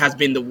 literally has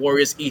been the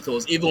Warriors'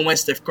 ethos. Even when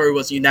Steph Curry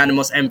was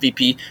unanimous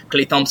MVP,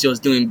 Klay Thompson was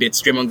doing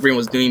bits, Draymond Green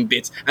was doing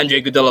bits, Andre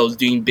Iguodala was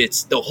doing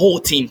bits. The whole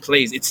team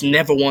plays. It's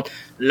never one.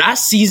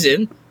 Last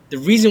season, the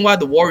reason why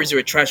the Warriors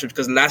were trash was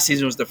because last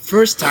season was the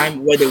first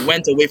time where they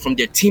went away from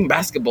their team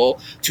basketball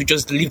to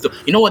just leave the.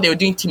 You know what, they were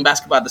doing team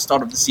basketball at the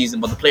start of the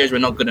season, but the players were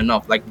not good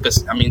enough. Like,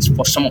 because I mean,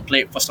 for some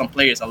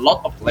players, a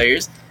lot of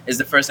players, is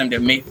the first time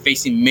they're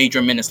facing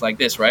major minutes like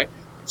this, right?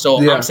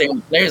 So I'm saying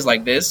with players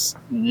like this,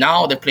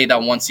 now they played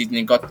that one season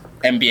and got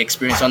NBA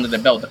experience under the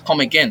belt. They come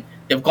again.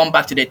 They've gone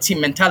back to their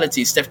team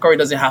mentality. Steph Curry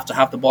doesn't have to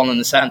have the ball in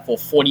the sand for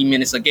 40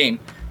 minutes a game.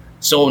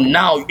 So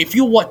now, if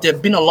you watch, there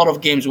have been a lot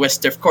of games where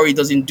Steph Curry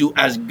doesn't do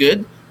as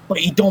good, but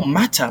it don't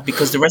matter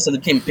because the rest of the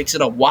team picks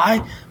it up.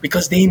 Why?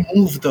 Because they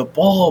move the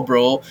ball,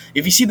 bro.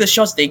 If you see the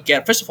shots they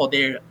get, first of all,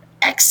 they're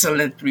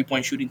excellent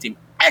three-point shooting team.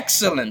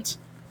 Excellent.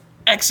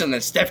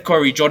 Steph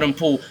Curry, Jordan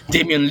Poole,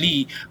 Damian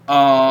Lee,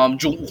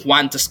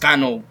 Juan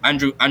Toscano,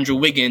 Andrew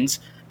Wiggins,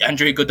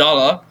 Andre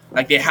Iguodala.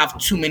 Like, they have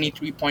too many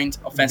 3-point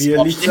offensive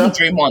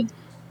options.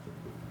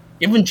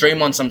 Even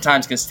Draymond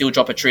sometimes can still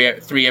drop a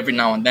three every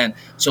now and then.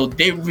 So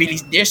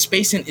their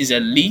spacing is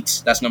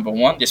elite. That's number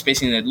one. Their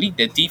spacing is elite.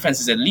 Their defense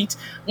is elite.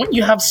 When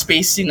you have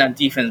spacing and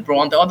defense, bro,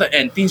 on the other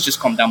end, things just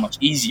come down much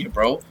easier,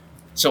 bro.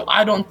 So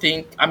I wouldn't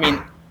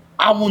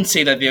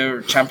say that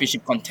they're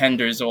championship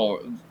contenders or,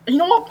 you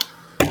know what?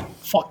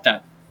 Fuck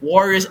that.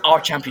 Warriors are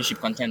championship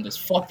contenders.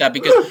 Fuck that,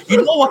 because you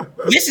know what?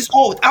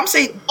 I'm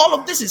saying all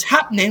of this is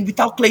happening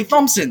without Klay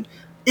Thompson.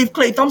 If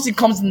Klay Thompson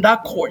comes in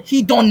that court,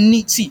 he don't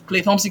need... See,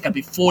 Klay Thompson can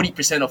be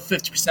 40% or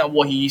 50% of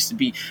what he used to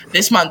be.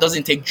 This man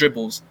doesn't take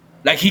dribbles.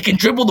 Like, he can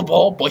dribble the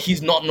ball, but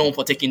he's not known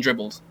for taking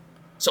dribbles.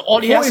 So all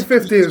he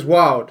 40-50 is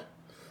wild.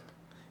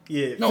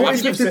 Yeah. No,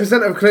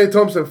 40-50% of Klay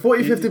Thompson.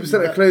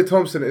 40-50% of Klay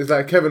Thompson is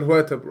like Kevin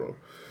Huerta, bro.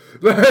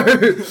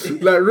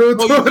 like real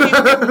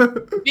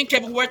talk. You think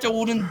Kevin Huerta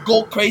wouldn't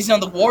go crazy on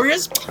the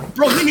Warriors?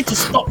 Bro, you need to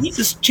stop. You need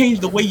to change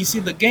the way you see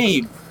the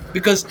game.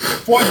 Because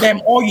for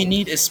them, all you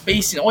need is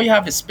spacing. All you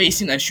have is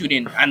spacing and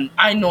shooting. And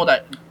I know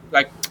that,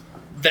 like,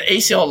 the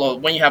ACL,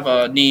 when you have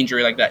a knee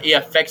injury like that, it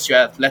affects your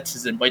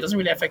athleticism, but it doesn't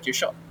really affect your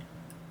shot.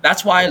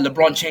 That's why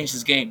LeBron changed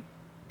his game.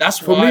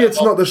 For me,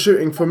 it's not the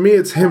shooting. For me,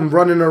 it's him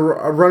running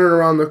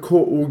around the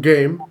court all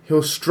game.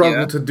 He'll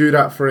struggle to do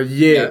that for a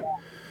year.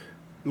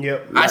 Yeah,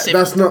 I say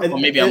that's not.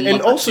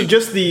 And also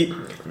just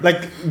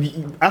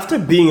after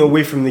being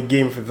away from the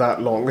game for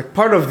that long, like,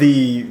 part of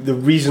the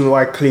reason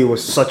why Klay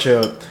was such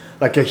a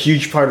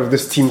huge part of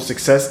this team's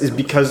success is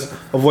because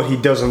of what he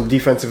does on the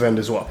defensive end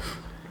as well.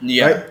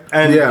 Yeah, right?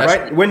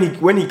 And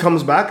when he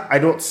comes back, I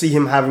don't see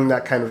him having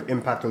that kind of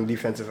impact on the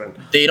defensive end.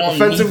 They don't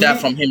need that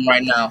from him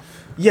right now.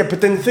 Yeah,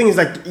 but then the thing is,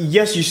 like,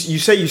 yes, you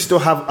say you still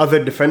have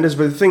other defenders,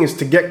 but the thing is,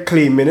 to get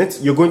Klay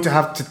minutes, you're going to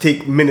have to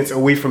take minutes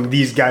away from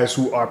these guys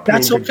who are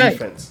playing good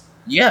defense.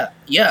 Yeah.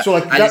 So,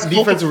 like, that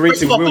defensive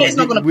rating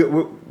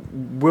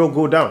will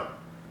go down.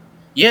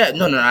 Yeah,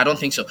 no, I don't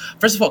think so.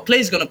 First of all, Klay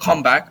is going to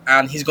come back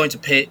and he's going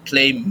to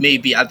play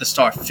maybe at the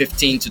start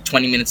 15 to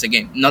 20 minutes a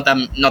game. Not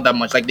that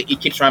much. Like,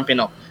 it keeps ramping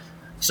up.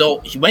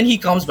 So when he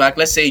comes back,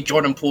 let's say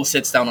Jordan Poole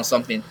sits down or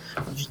something,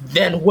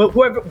 then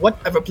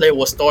whatever player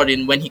was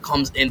starting, when he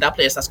comes in, that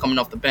player starts coming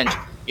off the bench.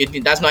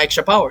 That's no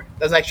extra power.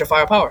 That's no extra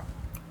firepower.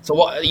 So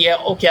what? Yeah,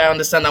 okay, I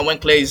understand that when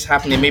Klay is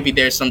happening, maybe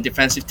there's some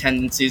defensive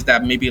tendencies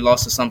that maybe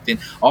lost or something.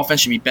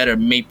 Offense should be better,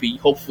 maybe.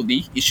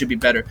 Hopefully, it should be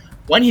better.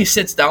 When he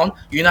sits down,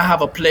 you now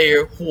have a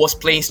player who was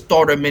playing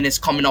starter minutes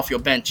coming off your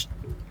bench.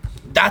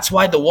 That's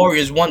why the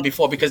Warriors won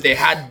before, because they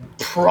had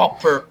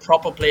proper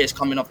players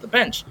coming off the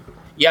bench.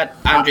 You had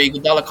Andre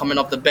Iguodala coming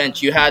off the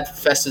bench. You had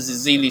Festus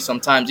Ezeli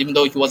sometimes, even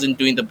though he wasn't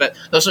doing the best.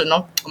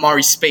 No,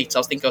 Amari Spates. I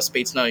was thinking of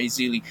Spates, no,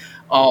 Ezeli.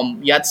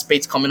 You had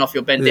Spates coming off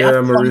your bench. They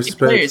had quality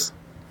players.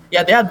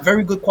 Yeah, they had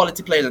very good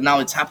quality players, and now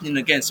it's happening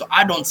again. So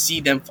I don't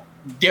see them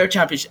their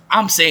championship.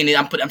 I'm saying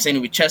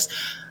it with chest.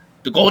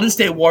 The Golden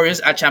State Warriors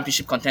are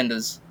championship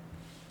contenders.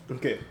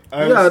 Okay.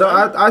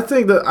 I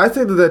think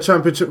that they're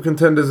championship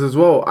contenders as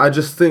well. I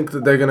just think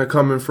that they're going to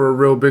come in for a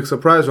real big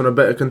surprise when a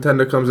better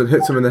contender comes and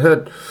hits them in the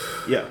head.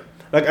 Yeah.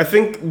 Like, I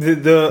think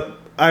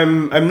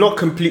I'm not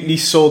completely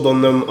sold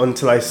on them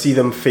until I see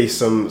them face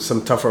some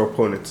tougher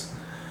opponents.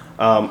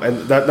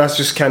 And that's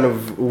just kind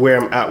of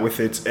where I'm at with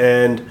it.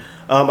 And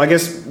I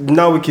guess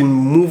now we can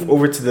move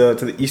over to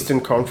the Eastern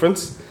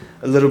Conference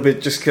a little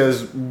bit, just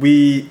because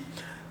the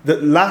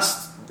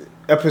last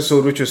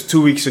episode, which was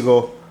 2 weeks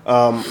ago,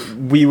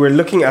 we were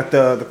looking at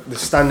the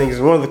standings,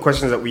 and one of the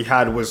questions that we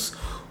had was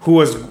who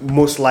was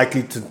most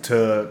likely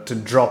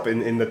to drop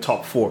in the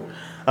top four.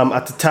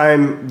 At the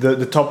time,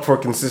 the top four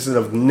consisted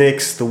of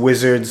Knicks, the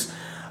Wizards,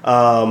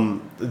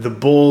 the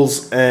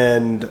Bulls,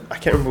 and I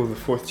can't remember who the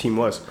fourth team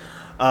was.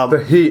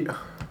 The Heat.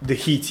 The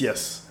Heat,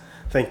 yes.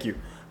 Thank you.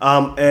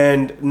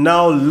 And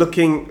now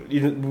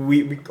looking,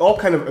 we all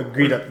kind of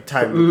agreed at the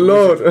time.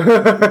 Lord,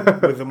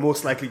 were the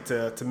most likely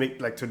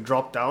to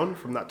drop down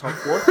from that top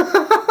four,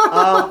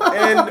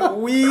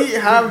 and we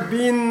have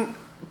been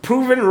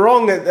proven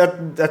wrong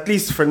at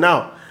least for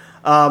now.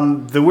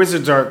 The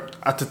Wizards are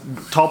at the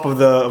top of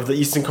the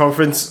Eastern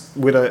Conference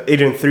with an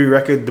 8-3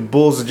 record. The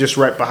Bulls are just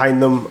right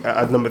behind them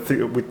at number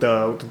 3 with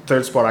the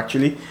third spot,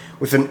 actually,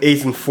 with an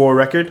 8-4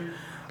 record.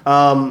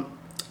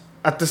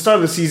 At the start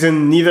of the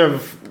season,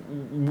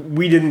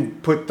 we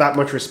didn't put that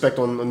much respect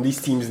on these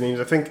teams' names.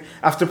 I think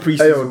after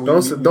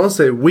preseason, don't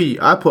say we.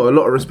 I put a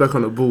lot of respect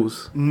on the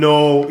Bulls.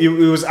 No, it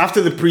was after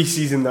the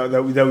preseason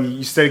that we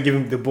started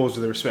giving the Bulls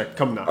the respect.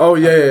 Come now. Oh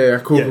yeah.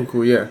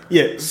 Cool. Yeah.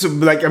 So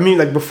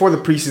before the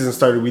preseason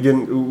started,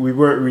 we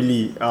weren't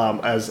really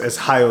as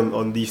high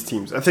on these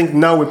teams. I think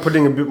now we're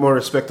putting a bit more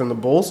respect on the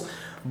Bulls,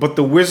 but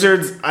the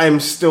Wizards, I'm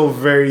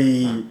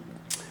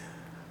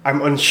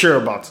unsure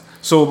about.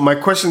 So my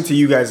question to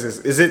you guys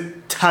is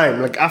it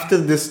time, like after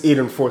this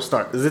 8-4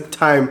 start, is it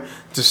time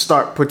to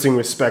start putting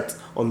respect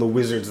on the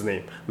Wizards'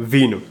 name,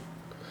 Vino?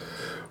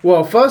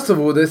 Well, first of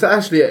all, there's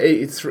actually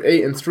an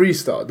 8-3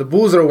 start. The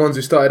Bulls are the ones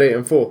who started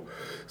 8-4,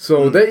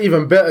 so they're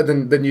even better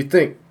than you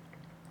think,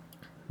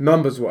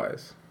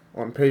 numbers-wise,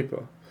 on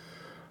paper.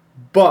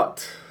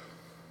 But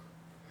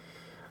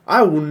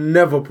I will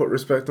never put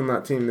respect on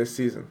that team this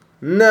season.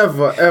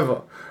 Never,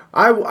 ever.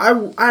 I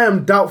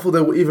am doubtful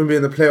they will even be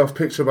in the playoff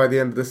picture by the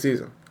end of the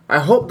season. I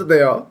hope that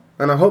they are,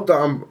 and I hope that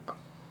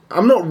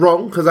I'm not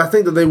wrong, because I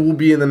think that they will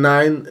be in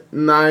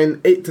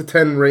the 8 to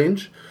 10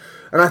 range,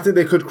 and I think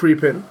they could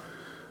creep in.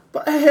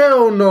 But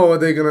hell no, are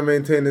they going to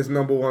maintain this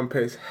number one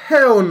pace?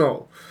 Hell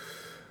no.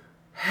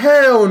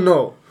 Hell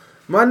no.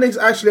 My Knicks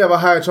actually have a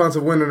higher chance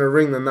of winning a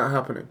ring than that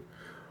happening.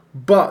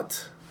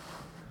 But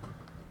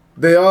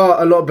they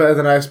are a lot better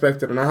than I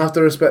expected, and I have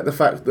to respect the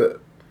fact that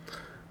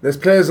there's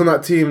players on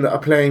that team that are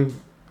playing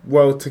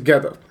well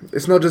together.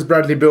 It's not just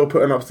Bradley Beal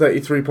putting up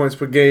 33 points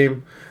per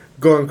game,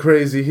 going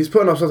crazy. He's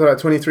putting up something like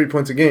 23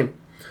 points a game.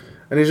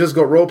 And he's just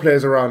got role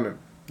players around him.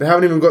 They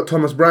haven't even got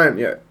Thomas Bryant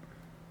yet.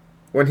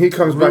 When he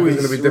comes back, he's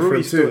going to be different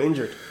Rui's too. Still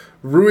injured.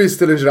 Rui's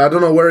still injured. I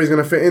don't know where he's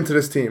going to fit into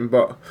this team,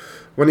 but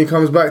when he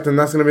comes back, then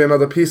that's going to be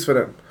another piece for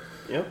them.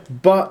 Yep.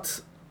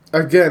 But,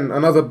 again,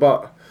 another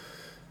but.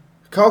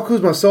 Kyle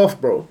Kuzma's soft,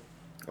 bro.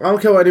 I don't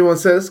care what anyone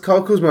says.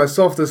 Kyle Kuzma is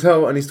soft as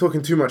hell, and he's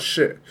talking too much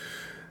shit.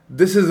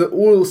 This is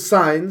all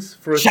signs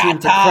for a team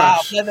to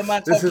crash. Let the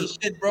man talking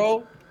shit,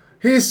 bro.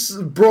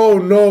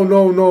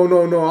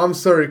 No. I'm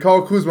sorry.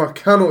 Kyle Kuzma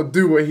cannot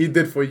do what he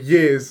did for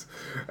years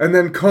and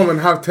then come and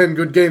have 10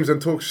 good games and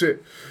talk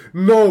shit.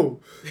 No.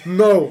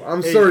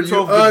 I'm sorry.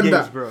 You earned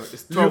that. Bro.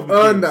 You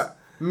earned that.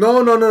 No.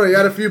 You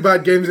had a few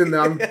bad games in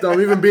there. I'm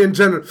even being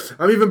generous.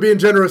 I'm even being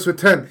generous with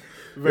 10.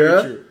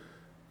 Very true.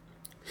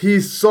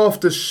 He's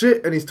soft as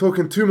shit and he's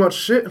talking too much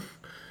shit.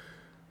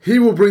 He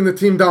will bring the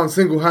team down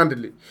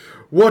single-handedly.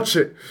 Watch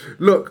it.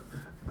 Look,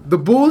 the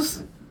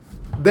Bulls,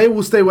 they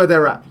will stay where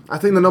they're at. I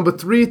think the number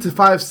 3 to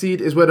 5 seed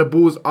is where the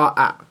Bulls are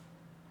at.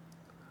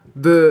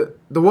 The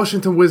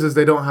Washington Wizards,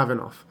 they don't have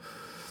enough.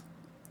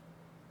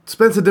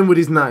 Spencer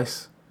Dinwiddie's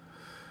nice.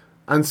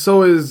 And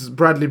so is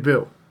Bradley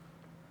Beal.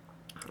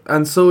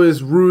 And so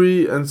is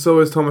Rui, and so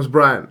is Thomas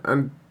Bryant.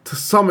 And to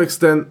some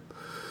extent,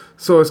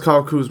 so is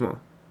Kyle Kuzma.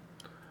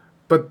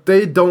 But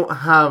they don't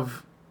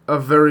have a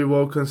very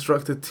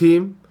well-constructed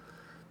team.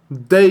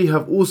 They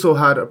have also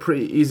had a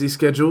pretty easy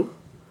schedule.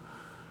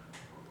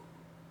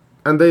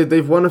 And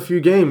they've won a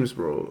few games,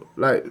 bro.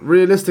 Like,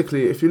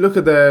 realistically, if you look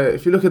at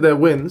their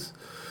wins,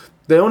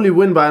 they only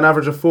win by an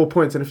average of 4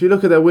 points. And if you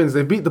look at their wins,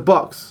 they beat the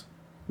Bucks,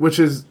 which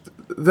is,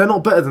 they're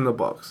not better than the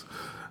Bucks.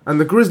 And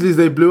the Grizzlies,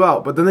 they blew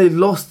out. But then they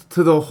lost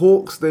to the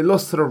Hawks, they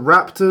lost to the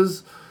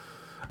Raptors.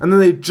 And then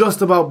they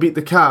just about beat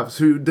the Cavs,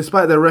 who,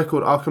 despite their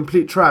record, are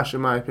complete trash, in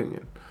my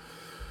opinion.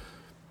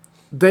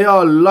 They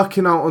are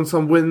lucking out on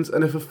some wins,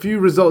 and if a few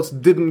results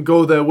didn't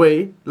go their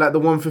way, like the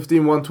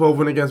 115-112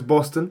 win against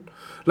Boston,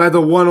 like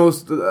the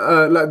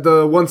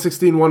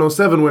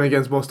 116-107 win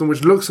against Boston,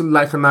 which looks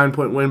like a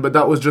 9-point win, but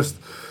that was just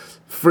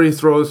free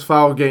throws,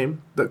 foul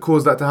game that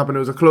caused that to happen. It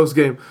was a close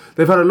game.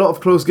 They've had a lot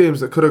of close games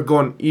that could have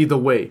gone either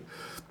way.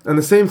 And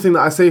the same thing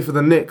that I say for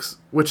the Knicks,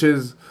 which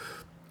is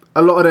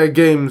a lot of their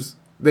games,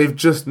 they've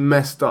just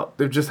messed up.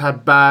 They've just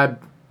had bad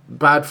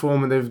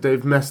form, and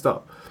they've messed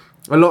up.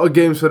 A lot of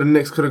games for the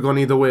Knicks could have gone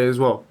either way as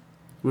well.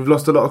 We've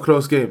lost a lot of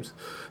close games.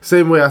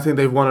 Same way I think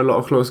they've won a lot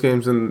of close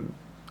games, and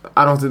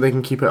I don't think they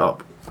can keep it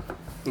up.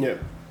 Yeah.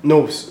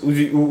 No,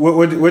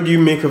 what do you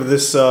make of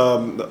this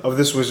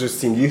Wizards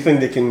team? Do you think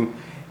they can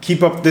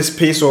keep up this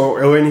pace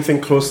or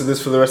anything close to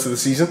this for the rest of the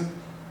season?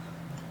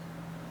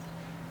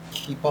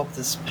 Keep up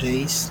this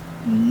pace?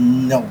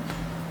 No.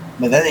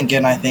 But then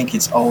again, I think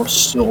it's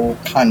also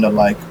kind of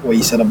like what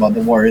you said about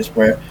the Warriors,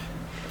 where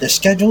their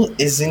schedule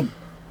isn't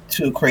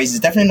too crazy. It's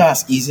definitely not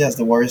as easy as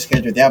the Warriors'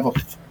 schedule. They have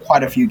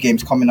quite a few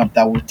games coming up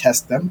that will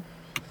test them.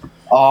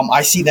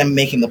 I see them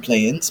making the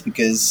play-ins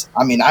because,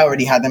 I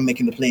already had them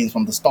making the play-ins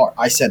from the start.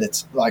 I said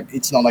it's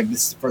not like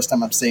this is the first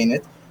time I'm saying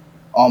it.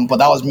 But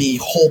that was me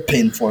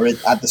hoping for it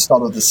at the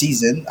start of the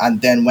season. And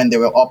then when they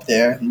were up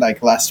there,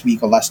 like last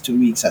week or last 2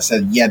 weeks, I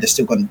said, yeah,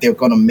 they're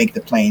gonna make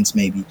the play-ins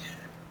maybe.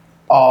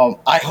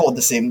 I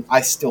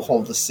still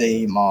hold the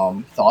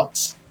same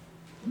thoughts.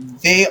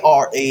 They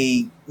are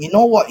you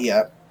know what,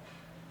 yeah.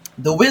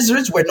 The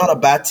Wizards were not a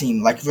bad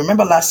team. Like,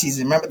 remember last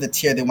season? Remember the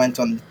tier they went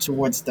on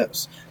towards the...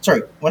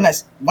 Sorry, when I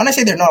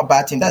say they're not a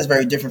bad team, that's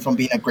very different from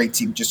being a great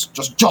team. Just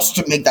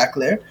to make that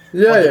clear.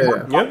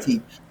 Yeah.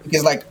 Team.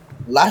 Because, like,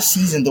 last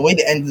season, the way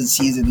they ended the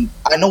season,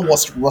 I know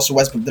Russell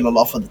Westbrook did a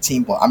lot for the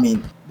team, but,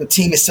 the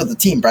team is still the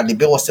team. Bradley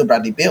Beal was still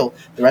Bradley Beal.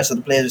 The rest of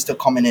the players are still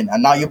coming in.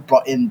 And now you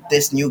brought in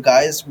these new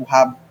guys who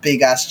have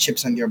big-ass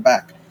chips on their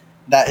back.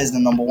 That is the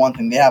number one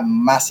thing. They have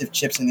massive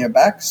chips in their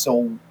back,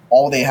 so...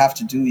 all they have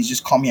to do is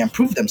just come here and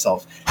prove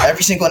themselves.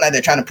 Every single night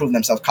they're trying to prove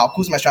themselves. Kyle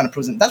Kuzma is trying to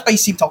prove them. That's why you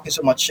see him talking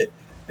so much shit.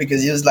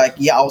 Because he was like,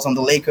 yeah, I was on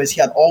the Lakers. He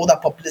had all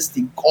that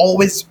publicity.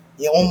 Almost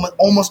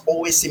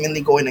always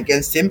seemingly going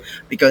against him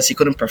because he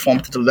couldn't perform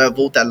to the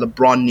level that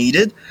LeBron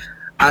needed.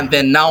 And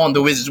then now on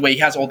the Wizards where he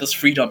has all this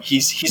freedom,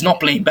 he's not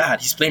playing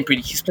bad. He's playing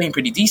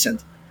pretty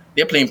decent.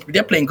 They're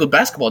playing good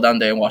basketball down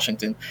there in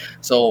Washington.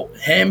 So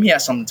he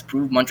has something to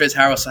prove. Montrezl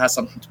Harrell has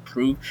something to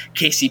prove.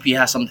 KCP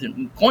has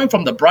something. Going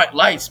from the bright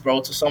lights,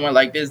 bro, to someone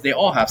like this, they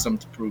all have something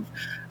to prove.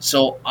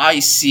 So I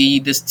see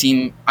this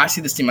team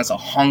as a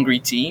hungry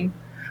team.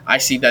 I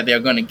see that they're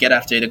going to get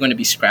after it. They're going to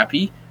be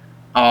scrappy.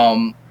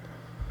 And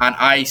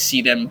I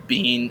see them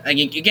being,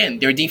 again,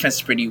 their defense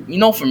is pretty,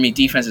 for me,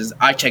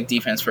 I check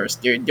defense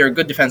first. They're a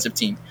good defensive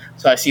team.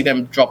 So I see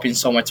them dropping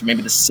somewhere to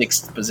maybe the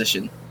 6th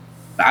position.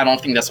 I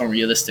don't think that's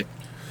unrealistic.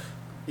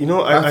 I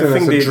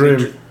think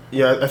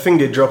I think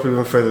they drop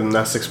even further than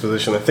that 6th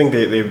position. I think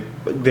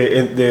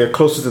they're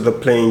closer to the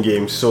playing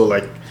game, so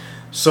like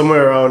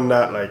somewhere around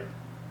that, like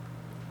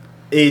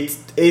 8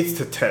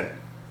 to 10.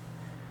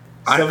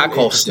 I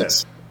call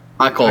 6.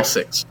 I call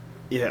 6.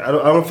 Yeah, I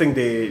don't think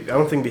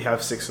they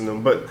have 6 in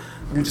them, but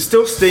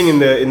still staying in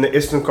the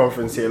Eastern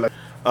Conference here, like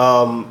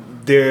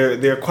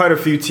there are quite a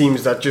few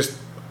teams that just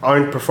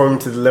aren't performing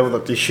to the level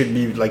that they should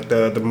be, like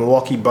the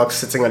Milwaukee Bucks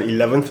sitting at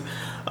 11th,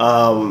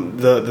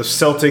 the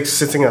Celtics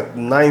sitting at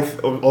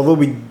 9th, although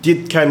we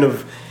did kind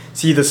of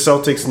see the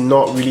Celtics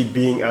not really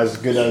being as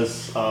good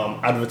as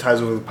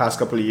advertised over the past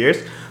couple of years.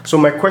 So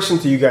my question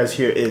to you guys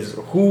here is,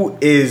 who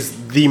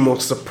is the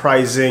most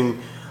surprising,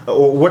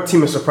 or what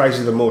team has surprised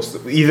you the most?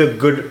 Either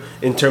good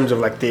in terms of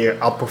like they're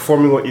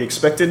outperforming what you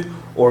expected,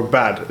 or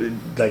bad,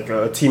 like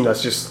a team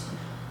that's just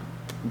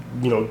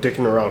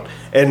dicking around.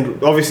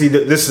 And obviously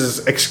this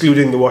is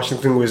excluding the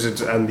Washington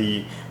Wizards and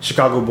the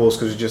Chicago Bulls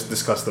because we just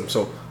discussed them.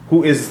 So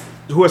who has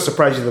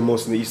surprised you the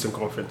most in the Eastern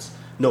Conference?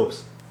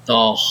 Nose. The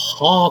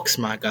Hawks,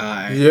 my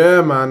guy.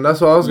 Yeah, man, that's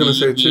what I was gonna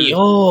say too.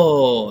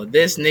 Yo,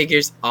 these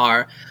niggas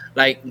are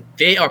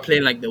they are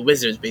playing like the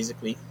Wizards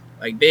basically.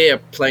 Like they're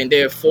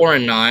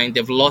 4-9.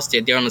 They've lost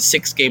it. They're on a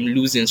 6-game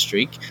losing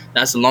streak.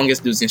 That's the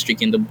longest losing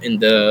streak in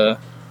the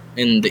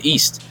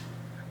East.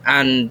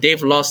 And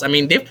they've lost.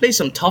 They've played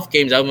some tough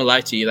games. I won't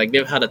lie to you. Like,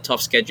 they've had a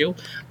tough schedule,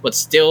 but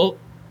still,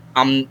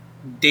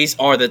 these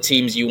are the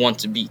teams you want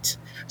to beat.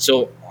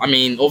 So,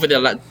 over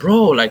there,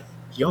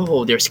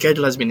 their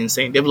schedule has been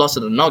insane. They've lost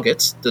to the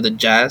Nuggets, to the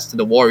Jazz, to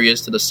the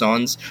Warriors, to the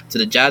Suns, to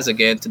the Jazz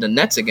again, to the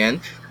Nets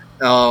again.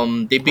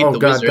 They beat the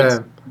Wizards.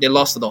 Damn. They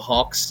lost to the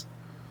Hawks.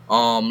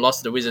 Lost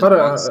to the Wizards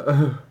once.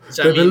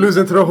 So, they've been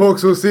losing to the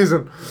Hawks all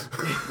season.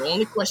 The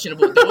only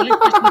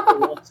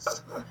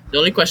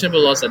questionable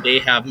loss that they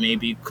have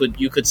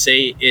you could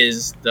say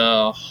is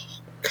the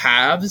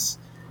Cavs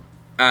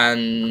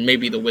and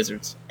maybe the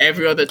Wizards.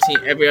 Every other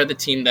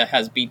team that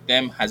has beat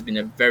them has been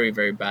a very,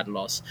 very bad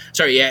loss.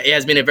 Sorry, yeah, it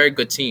has been a very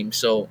good team.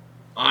 So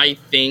I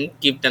think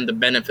give them the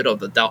benefit of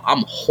the doubt.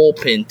 I'm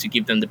hoping to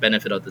give them the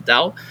benefit of the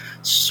doubt.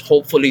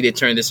 Hopefully they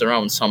turn this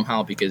around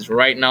somehow, because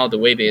right now the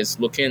way it's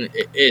looking,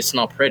 it's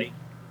not pretty.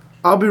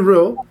 I'll be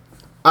real.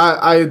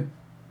 I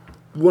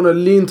want to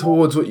lean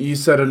towards what you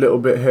said a little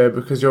bit here,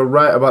 because you're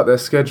right about their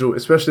schedule,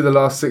 especially the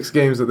last 6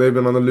 games that they've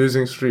been on the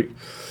losing streak.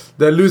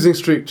 Their losing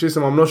streak,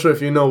 Chisholm, I'm not sure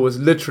if you know, was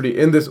literally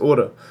in this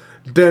order: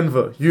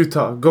 Denver,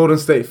 Utah, Golden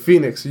State,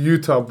 Phoenix,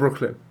 Utah,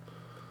 Brooklyn.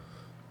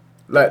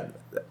 Like,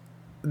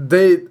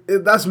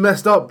 that's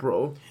messed up,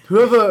 bro.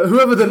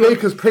 Whoever the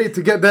Lakers paid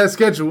to get their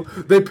schedule,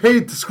 they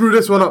paid to screw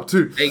this one up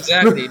too.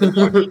 Exactly.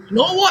 You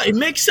know what? It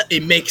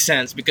makes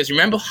sense, because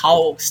remember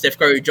how Steph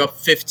Curry dropped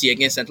 50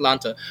 against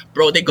Atlanta?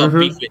 Bro, they got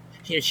beef with.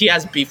 He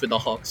has beef with the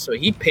Hawks, so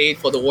he paid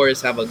for the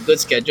Warriors to have a good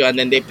schedule, and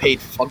then they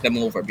paid to fuck them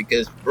over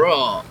because,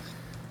 bro,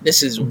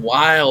 This is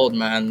wild,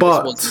 man.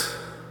 But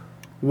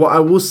what I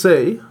will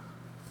say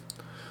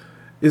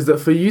is that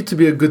for you to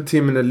be a good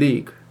team in the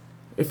league,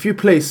 if you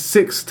play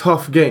 6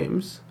 tough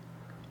games,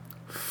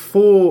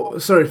 5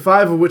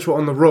 of which were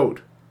on the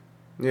road,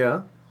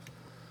 yeah,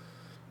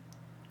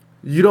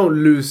 you don't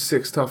lose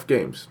 6 tough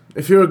games.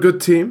 If you're a good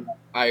team,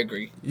 I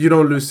agree. You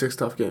don't lose 6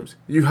 tough games.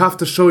 You have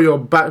to show your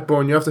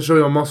backbone. You have to show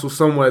your muscle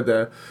somewhere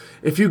there.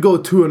 If you go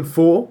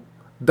 2-4,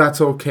 that's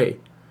okay.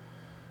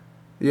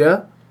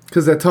 Yeah?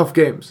 Because they're tough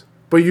games.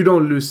 But you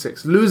don't lose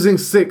 6. Losing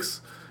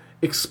 6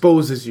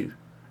 exposes you.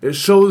 It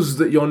shows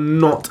that you're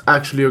not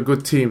actually a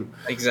good team.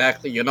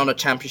 Exactly. You're not a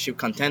championship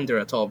contender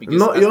at all. Because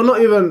you're not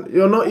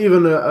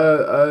even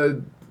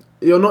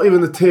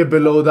the tier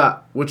below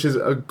that, which is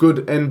a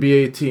good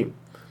NBA team.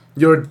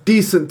 You're a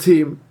decent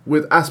team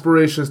with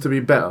aspirations to be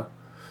better.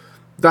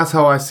 That's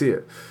how I see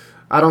it.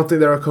 I don't think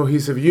they're a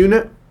cohesive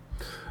unit.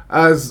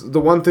 As the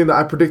one thing that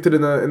I predicted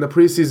in the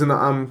preseason that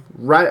I'm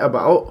right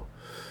about,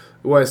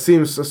 well, it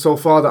seems so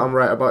far that I'm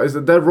right about, is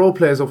that their role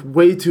players are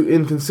way too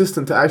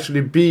inconsistent to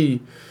actually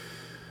be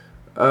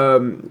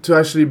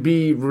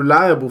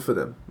reliable for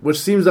them. Which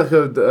seems like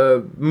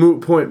a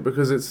moot point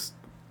because it's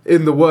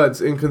in the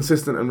words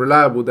inconsistent and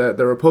reliable.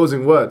 They're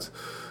opposing words,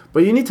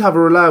 but you need to have a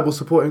reliable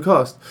supporting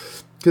cast.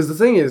 Because the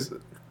thing is,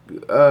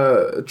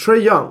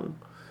 Trae Young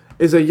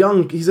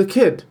he's a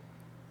kid.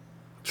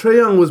 Trae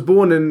Young was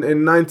born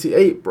in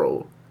 98,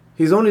 bro.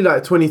 He's only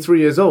like 23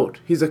 years old.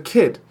 He's a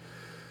kid.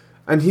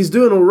 And he's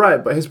doing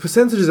alright, but his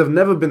percentages have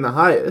never been the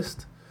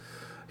highest.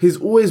 He's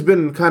always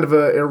been kind of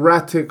an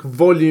erratic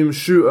volume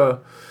shooter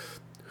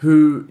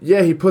who,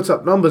 yeah, he puts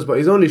up numbers, but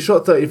he's only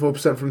shot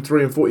 34% from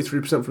 3 and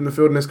 43% from the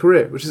field in his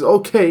career, which is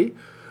okay,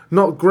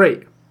 not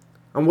great.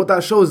 And what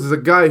that shows is a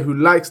guy who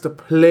likes to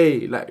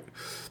play, like,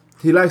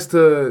 he likes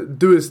to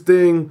do his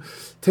thing,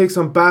 take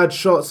some bad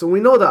shots, and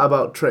we know that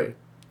about Trae.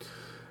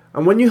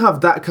 And when you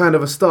have that kind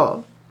of a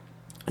star,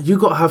 you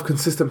got to have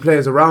consistent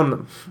players around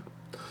them.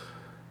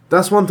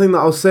 That's one thing that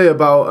I'll say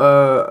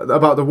about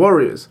the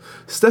Warriors.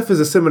 Steph is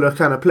a similar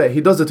kind of player.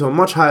 He does it to a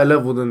much higher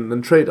level than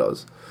Trae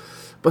does.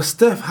 But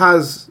Steph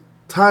has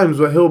times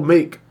where he'll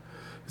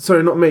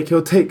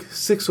take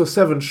 6 or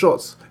 7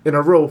 shots in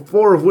a row,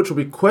 4 of which will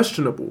be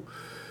questionable.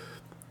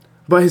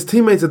 But his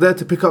teammates are there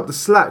to pick up the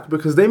slack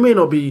because they may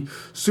not be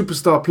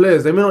superstar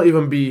players. They may not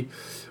even be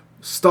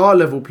star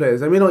level players.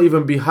 They may not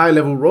even be high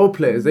level role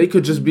players. They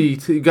could just be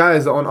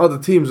guys that on other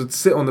teams would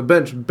sit on the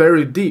bench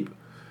buried deep.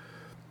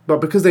 But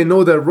because they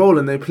know their role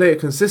and they play it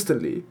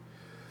consistently,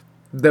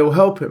 they'll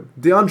help him.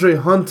 DeAndre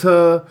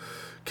Hunter,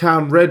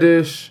 Cam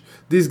Reddish,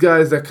 these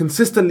guys, they're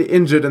consistently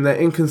injured and they're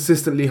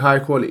inconsistently high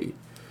quality.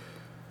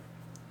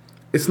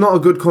 It's not a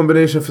good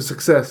combination for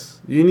success.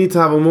 You need to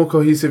have a more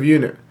cohesive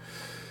unit.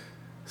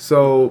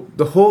 So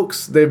the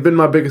Hawks, they've been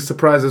my biggest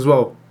surprise as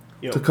well.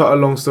 To cut a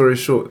long story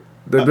short,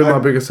 they've been my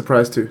biggest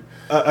surprise too.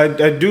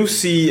 I do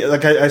see,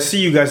 like I see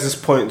you guys'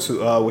 point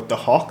with the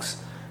Hawks.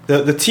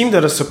 The team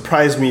that has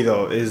surprised me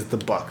though is the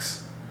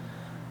Bucks.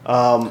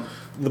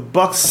 The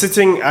Bucks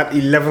sitting at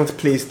 11th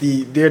place.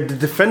 They're the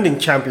defending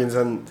champions,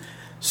 and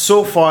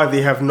so far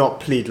they have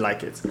not played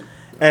like it.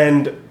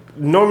 And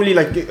normally,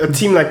 like a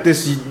team like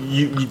this,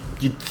 you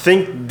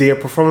think they are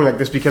performing like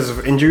this because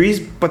of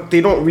injuries, but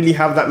they don't really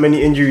have that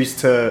many injuries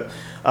to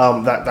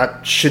that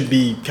should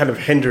be kind of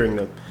hindering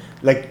them.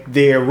 Like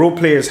their role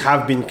players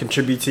have been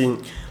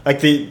contributing,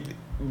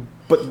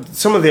 but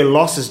some of their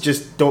losses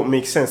just don't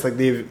make sense. Like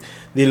they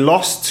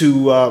lost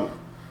to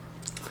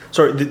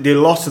they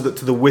lost to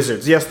the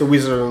Wizards. Yes, the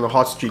Wizards are on a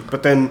hot streak,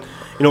 but then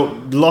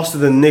lost to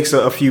the Knicks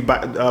a few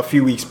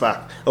weeks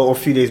back, or a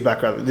few days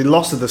back rather. They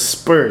lost to the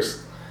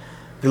Spurs.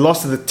 They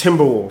lost to the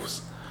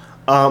Timberwolves.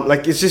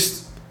 Like it's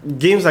just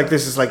games like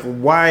this. Is like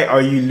why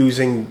are you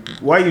losing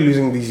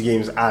these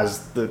games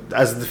as the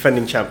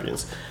defending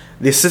champions?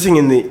 They're sitting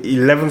in the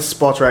 11th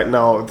spot right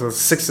now, the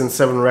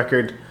 6-7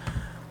 record.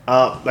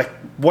 Like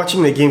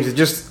watching the games,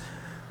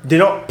 they're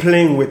not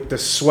playing with the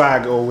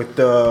swag or with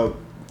the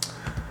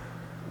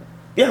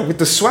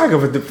swag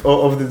of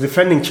the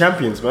defending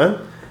champions, man.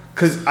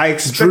 Because I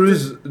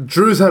expected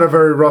Drew's had a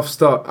very rough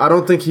start. I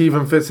don't think he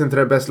even fits into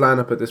their best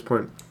lineup at this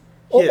point.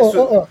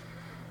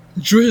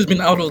 Drew has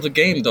been out of the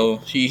game though.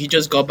 He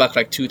just got back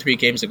like 2-3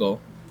 games ago.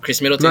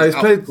 Chris Middleton's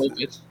out of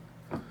COVID.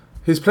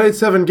 He's played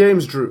 7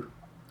 games, Drew.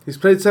 He's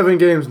played 7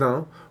 games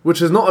now,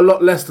 which is not a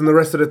lot less than the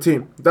rest of the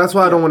team. That's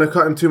why I don't want to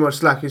cut him too much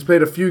slack. He's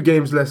played a few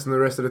games less than the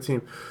rest of the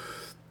team.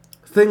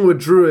 Thing with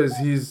Drew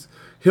is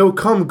he'll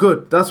come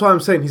good. That's why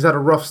I'm saying he's had a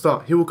rough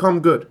start. He will come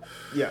good.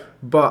 Yeah.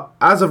 But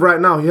as of right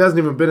now, he hasn't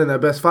even been in their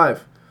best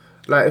 5.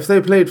 Like if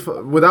they played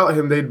without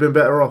him, they'd been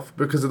better off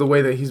because of the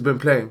way that he's been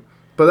playing.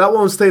 But that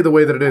won't stay the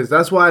way that it is.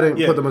 That's why I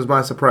didn't put them as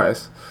my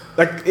surprise.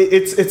 Like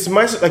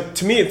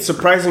to me, it's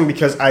surprising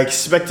because I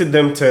expected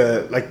them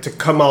to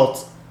come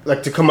out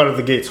of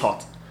the gates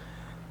hot,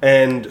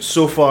 and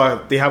so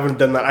far they haven't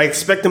done that. I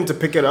expect them to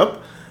pick it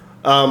up.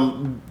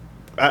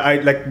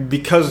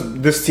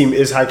 because this team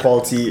is high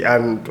quality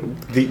and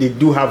they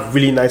do have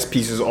really nice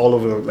pieces all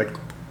over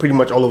pretty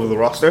much all over the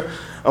roster.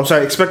 So I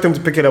expect them to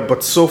pick it up,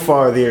 but so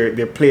far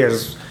their play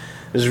has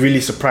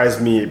really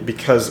surprised me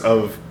because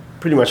of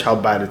pretty much how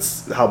bad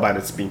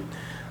it's been.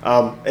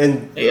 I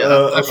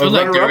feel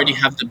like they already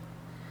have the.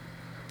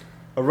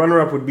 A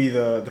runner-up would be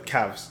the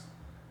Cavs.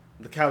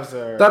 The Cavs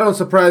are. That don't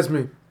surprise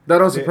me.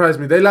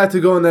 They like to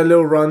go on their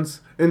little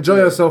runs. Enjoy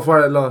yourself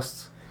while it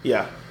lasts.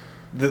 Yeah,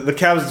 the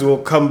Cavs will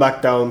come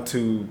back down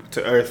to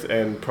earth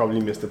and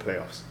probably miss the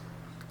playoffs.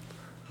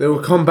 They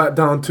will come back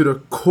down to the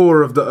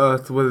core of the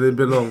earth where they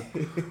belong.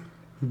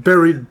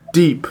 Buried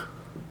deep.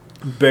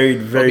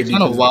 Buried very deep. It's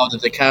kind of wild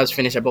if the Cavs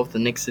finish above the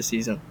Knicks this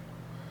season.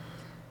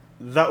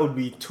 That would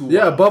be too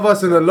Yeah, wild. above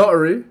us in the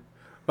lottery.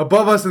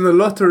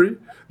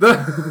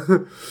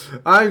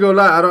 I ain't gonna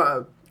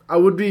lie, I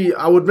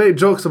would make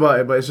jokes about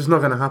it, but it's just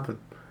not gonna happen.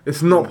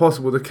 It's not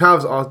possible. The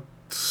Cavs are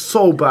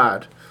so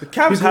bad. The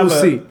Cavs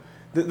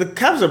the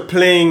Cavs are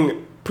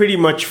playing pretty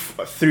much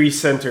 3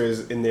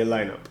 centers in their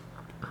lineup.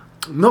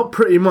 Not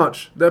pretty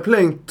much. They're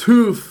playing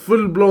 2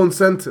 full-blown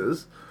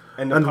centers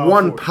and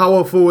 1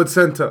 power forward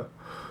center.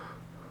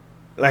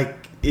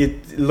 Like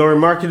Lauri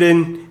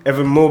Markkanen,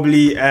 Evan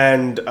Mobley,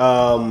 and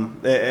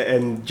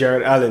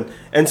Jared Allen.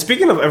 And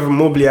speaking of Evan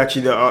Mobley,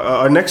 actually,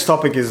 our next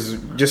topic is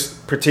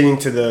just pertaining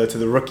to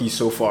the rookies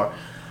so far.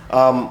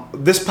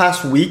 This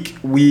past week,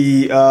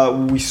 we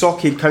saw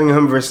Cade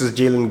Cunningham versus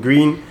Jalen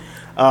Green,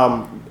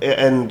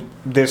 and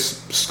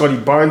there's Scotty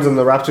Barnes on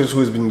the Raptors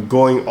who has been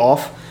going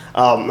off.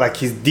 Like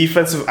his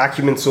defensive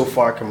acumen so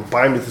far,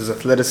 combined with his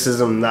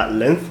athleticism and that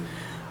length,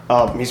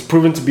 he's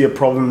proven to be a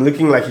problem.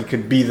 Looking like he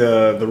could be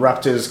the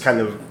Raptors' kind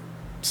of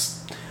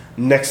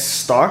next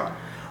star.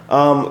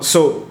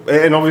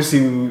 And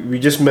obviously we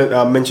just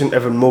mentioned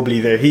Evan Mobley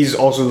there. He's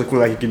also looking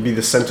like he could be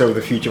the center of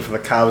the future for the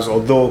Cavs,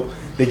 although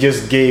they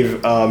just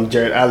gave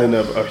Jared Allen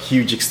a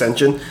huge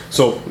extension.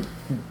 So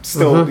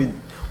still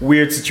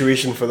weird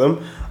situation for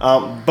them.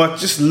 But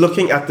just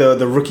looking at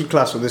the rookie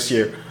class for this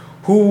year,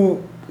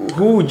 who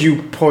would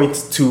you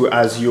point to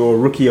as your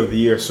rookie of the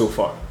year so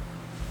far?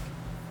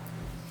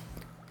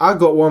 I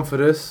got one for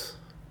this.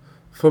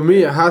 For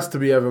me, it has to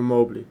be Evan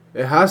Mobley.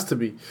 It has to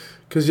be.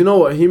 Because you know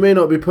what? He may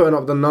not be putting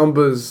up the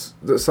numbers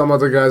that some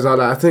other guys are.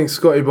 Like, I think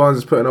Scotty Barnes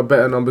is putting up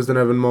better numbers than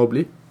Evan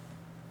Mobley.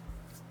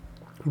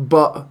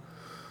 But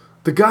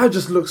the guy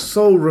just looks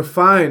so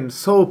refined,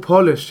 so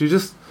polished.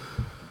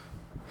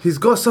 He's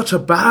got such a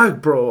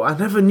bag, bro. I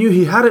never knew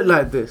he had it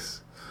like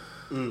this.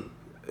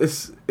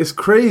 It's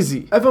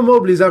crazy. Evan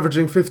Mobley's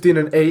averaging 15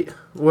 and 8,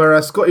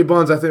 whereas Scotty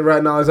Barnes, I think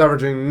right now, is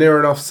averaging near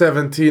enough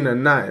 17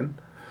 and 9.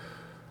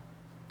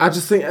 I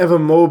just think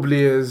Evan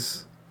Mobley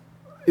is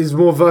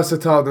more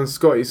versatile than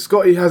Scotty.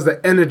 Scotty has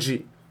the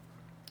energy.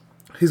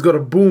 He's got a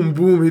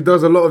boom. He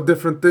does a lot of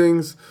different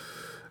things,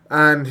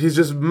 and he's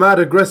just mad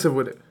aggressive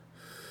with it.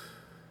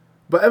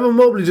 But Evan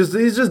Mobley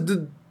he's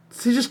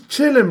just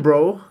chilling,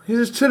 bro. He's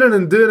just chilling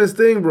and doing his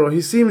thing, bro. He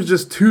seems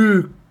just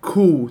too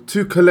cool,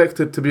 too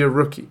collected to be a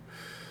rookie.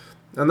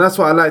 And that's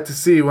what I like to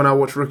see when I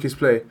watch rookies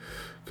play.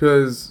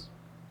 Because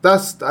I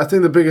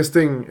think the biggest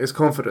thing is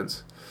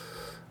confidence.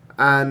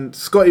 And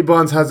Scotty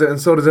Barnes has it,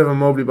 and so does Evan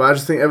Mobley. But I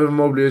just think Evan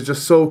Mobley is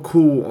just so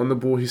cool on the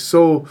ball. He's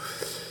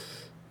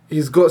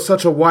got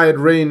such a wide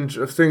range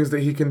of things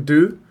that he can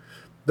do,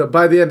 that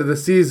by the end of the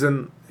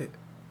season,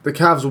 the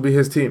Cavs will be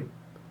his team.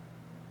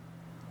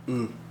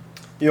 You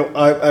know,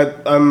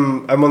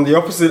 I'm on the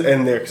opposite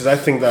end there, because I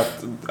think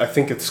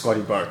it's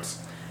Scotty Barnes.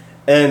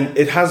 And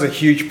it has a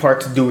huge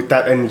part to do with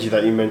that energy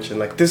that you mentioned.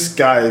 Like, this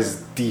guy's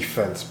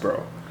defense,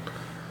 bro.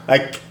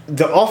 Like,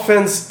 the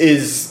offense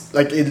is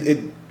like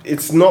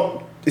it's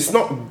not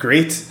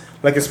great.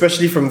 Like,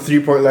 especially from the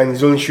 3-point line,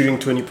 he's only shooting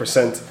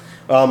 20%.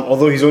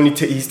 Although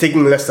he's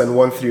taking less than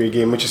 1-3 a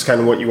game, which is kind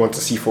of what you want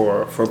to see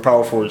for a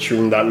power forward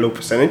shooting that low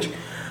percentage.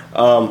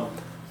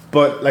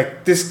 But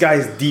like, this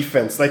guy's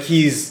defense, like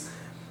he's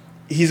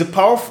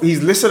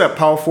listed at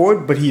power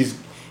forward, but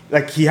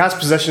he has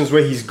possessions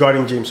where he's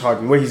guarding James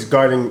Harden, where he's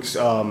guarding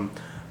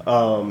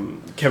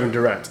Kevin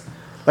Durant.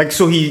 Like,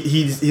 so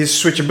his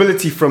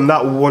switchability from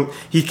that one,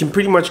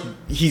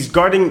 he's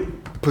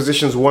guarding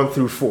positions 1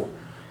 through 4.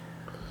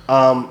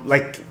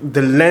 Like,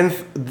 the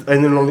length,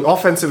 and then on the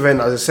offensive end,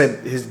 as I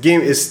said, his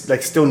game is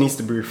like still needs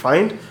to be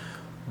refined.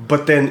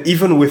 But then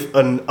even with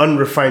an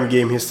unrefined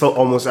game, he's still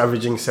almost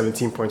averaging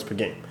 17 points per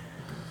game.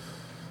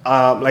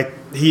 Like,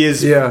 he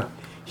is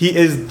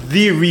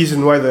the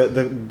reason why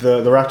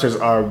the Raptors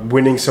are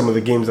winning some of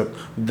the games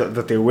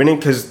that they're winning,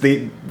 because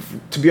their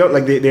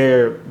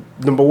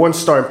number one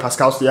star in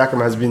Pascal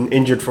Siakam has been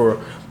injured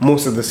for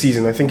most of the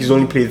season. I think he's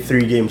only played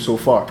 3 games so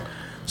far.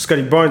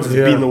 Scotty Barnes has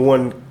been the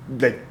one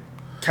like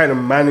kind of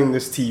manning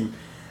this team,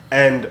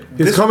 and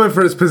he's coming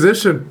for his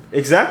position.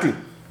 Exactly,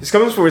 he's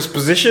coming for his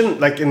position.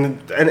 Like,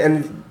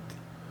 and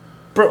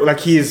bro, like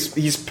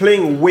he's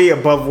playing way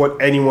above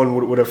what anyone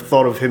would have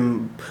thought of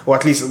him, or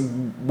at least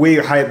way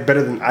higher,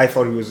 better than I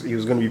thought he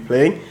was going to be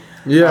playing.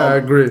 Yeah, I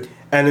agree.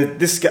 And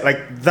this guy,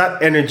 like,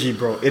 that energy,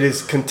 bro, it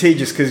is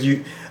contagious, because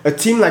a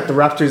team like the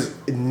Raptors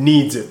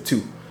needs it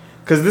too,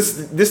 because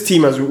this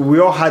team, as we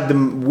all have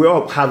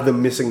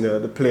them missing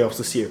the playoffs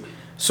this year.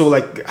 So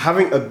like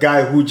having a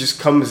guy who just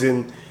comes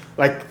in,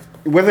 like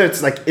whether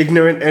it's like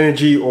ignorant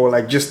energy or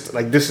like just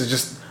like this is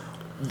just,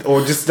 or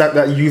just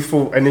that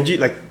youthful energy,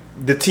 like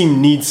the team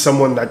needs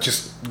someone that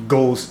just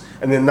goes,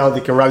 and then now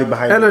they can rally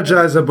behind.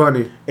 Energizer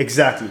Bunny.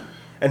 Exactly,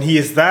 and he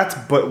is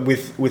that, but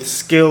with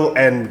skill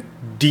and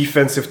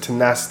defensive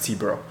tenacity,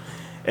 bro.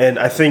 And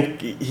I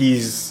think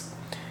he's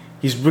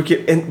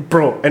rookie, and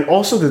bro, and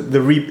also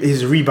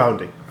his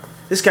rebounding.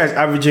 This guy's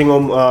averaging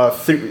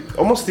almost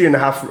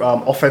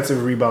 3.5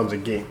 offensive rebounds a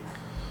game.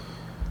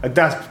 Like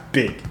that's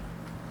big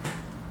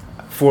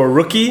for a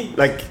rookie.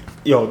 Like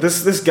yo,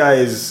 this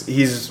guy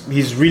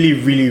he's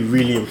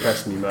really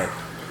impressed me, man.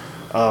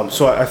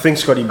 So I think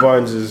Scottie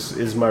Barnes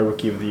is my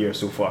rookie of the year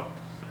so far.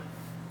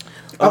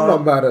 I'm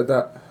not mad at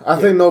that. I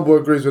think Noble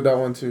agrees with that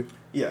one too.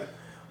 Yeah.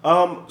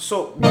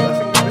 So I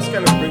think this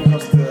kind of brings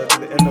us to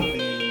the end of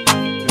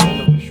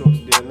the show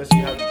today. Unless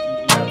you have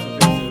some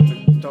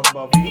things to talk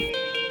about, Vino.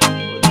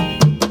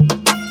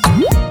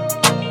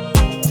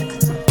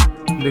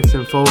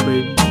 Nixon Fold,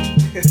 baby.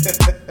 Nixon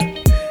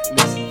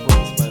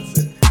Fold, man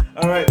said.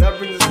 All right, that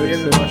brings us to the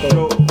end of our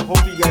show.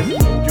 Hope you guys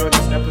enjoyed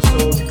this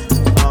episode.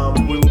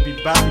 We will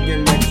be back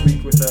again next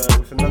week with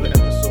another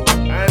episode,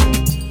 and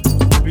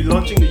we'll be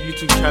launching the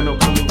YouTube channel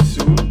coming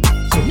soon.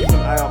 So keep an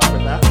eye out for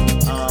that.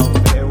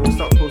 And we'll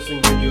start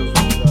posting videos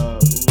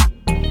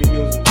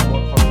and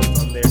more content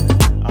on there.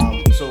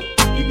 So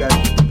you guys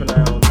keep an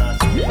eye on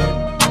that.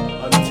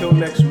 And until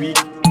next week,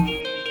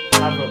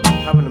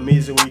 have an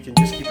amazing week and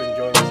just keep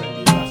enjoying this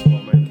NBA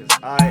basketball, man, because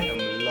I am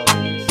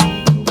loving this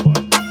season so far.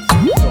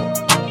 So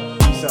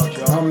peace out,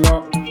 y'all. I'm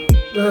not.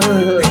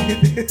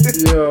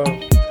 Yo,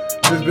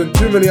 there's been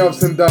too many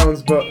ups and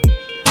downs, but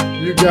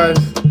you guys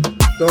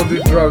don't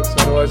do drugs,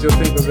 otherwise you'll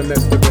think of the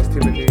Nets the best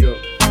team in New York.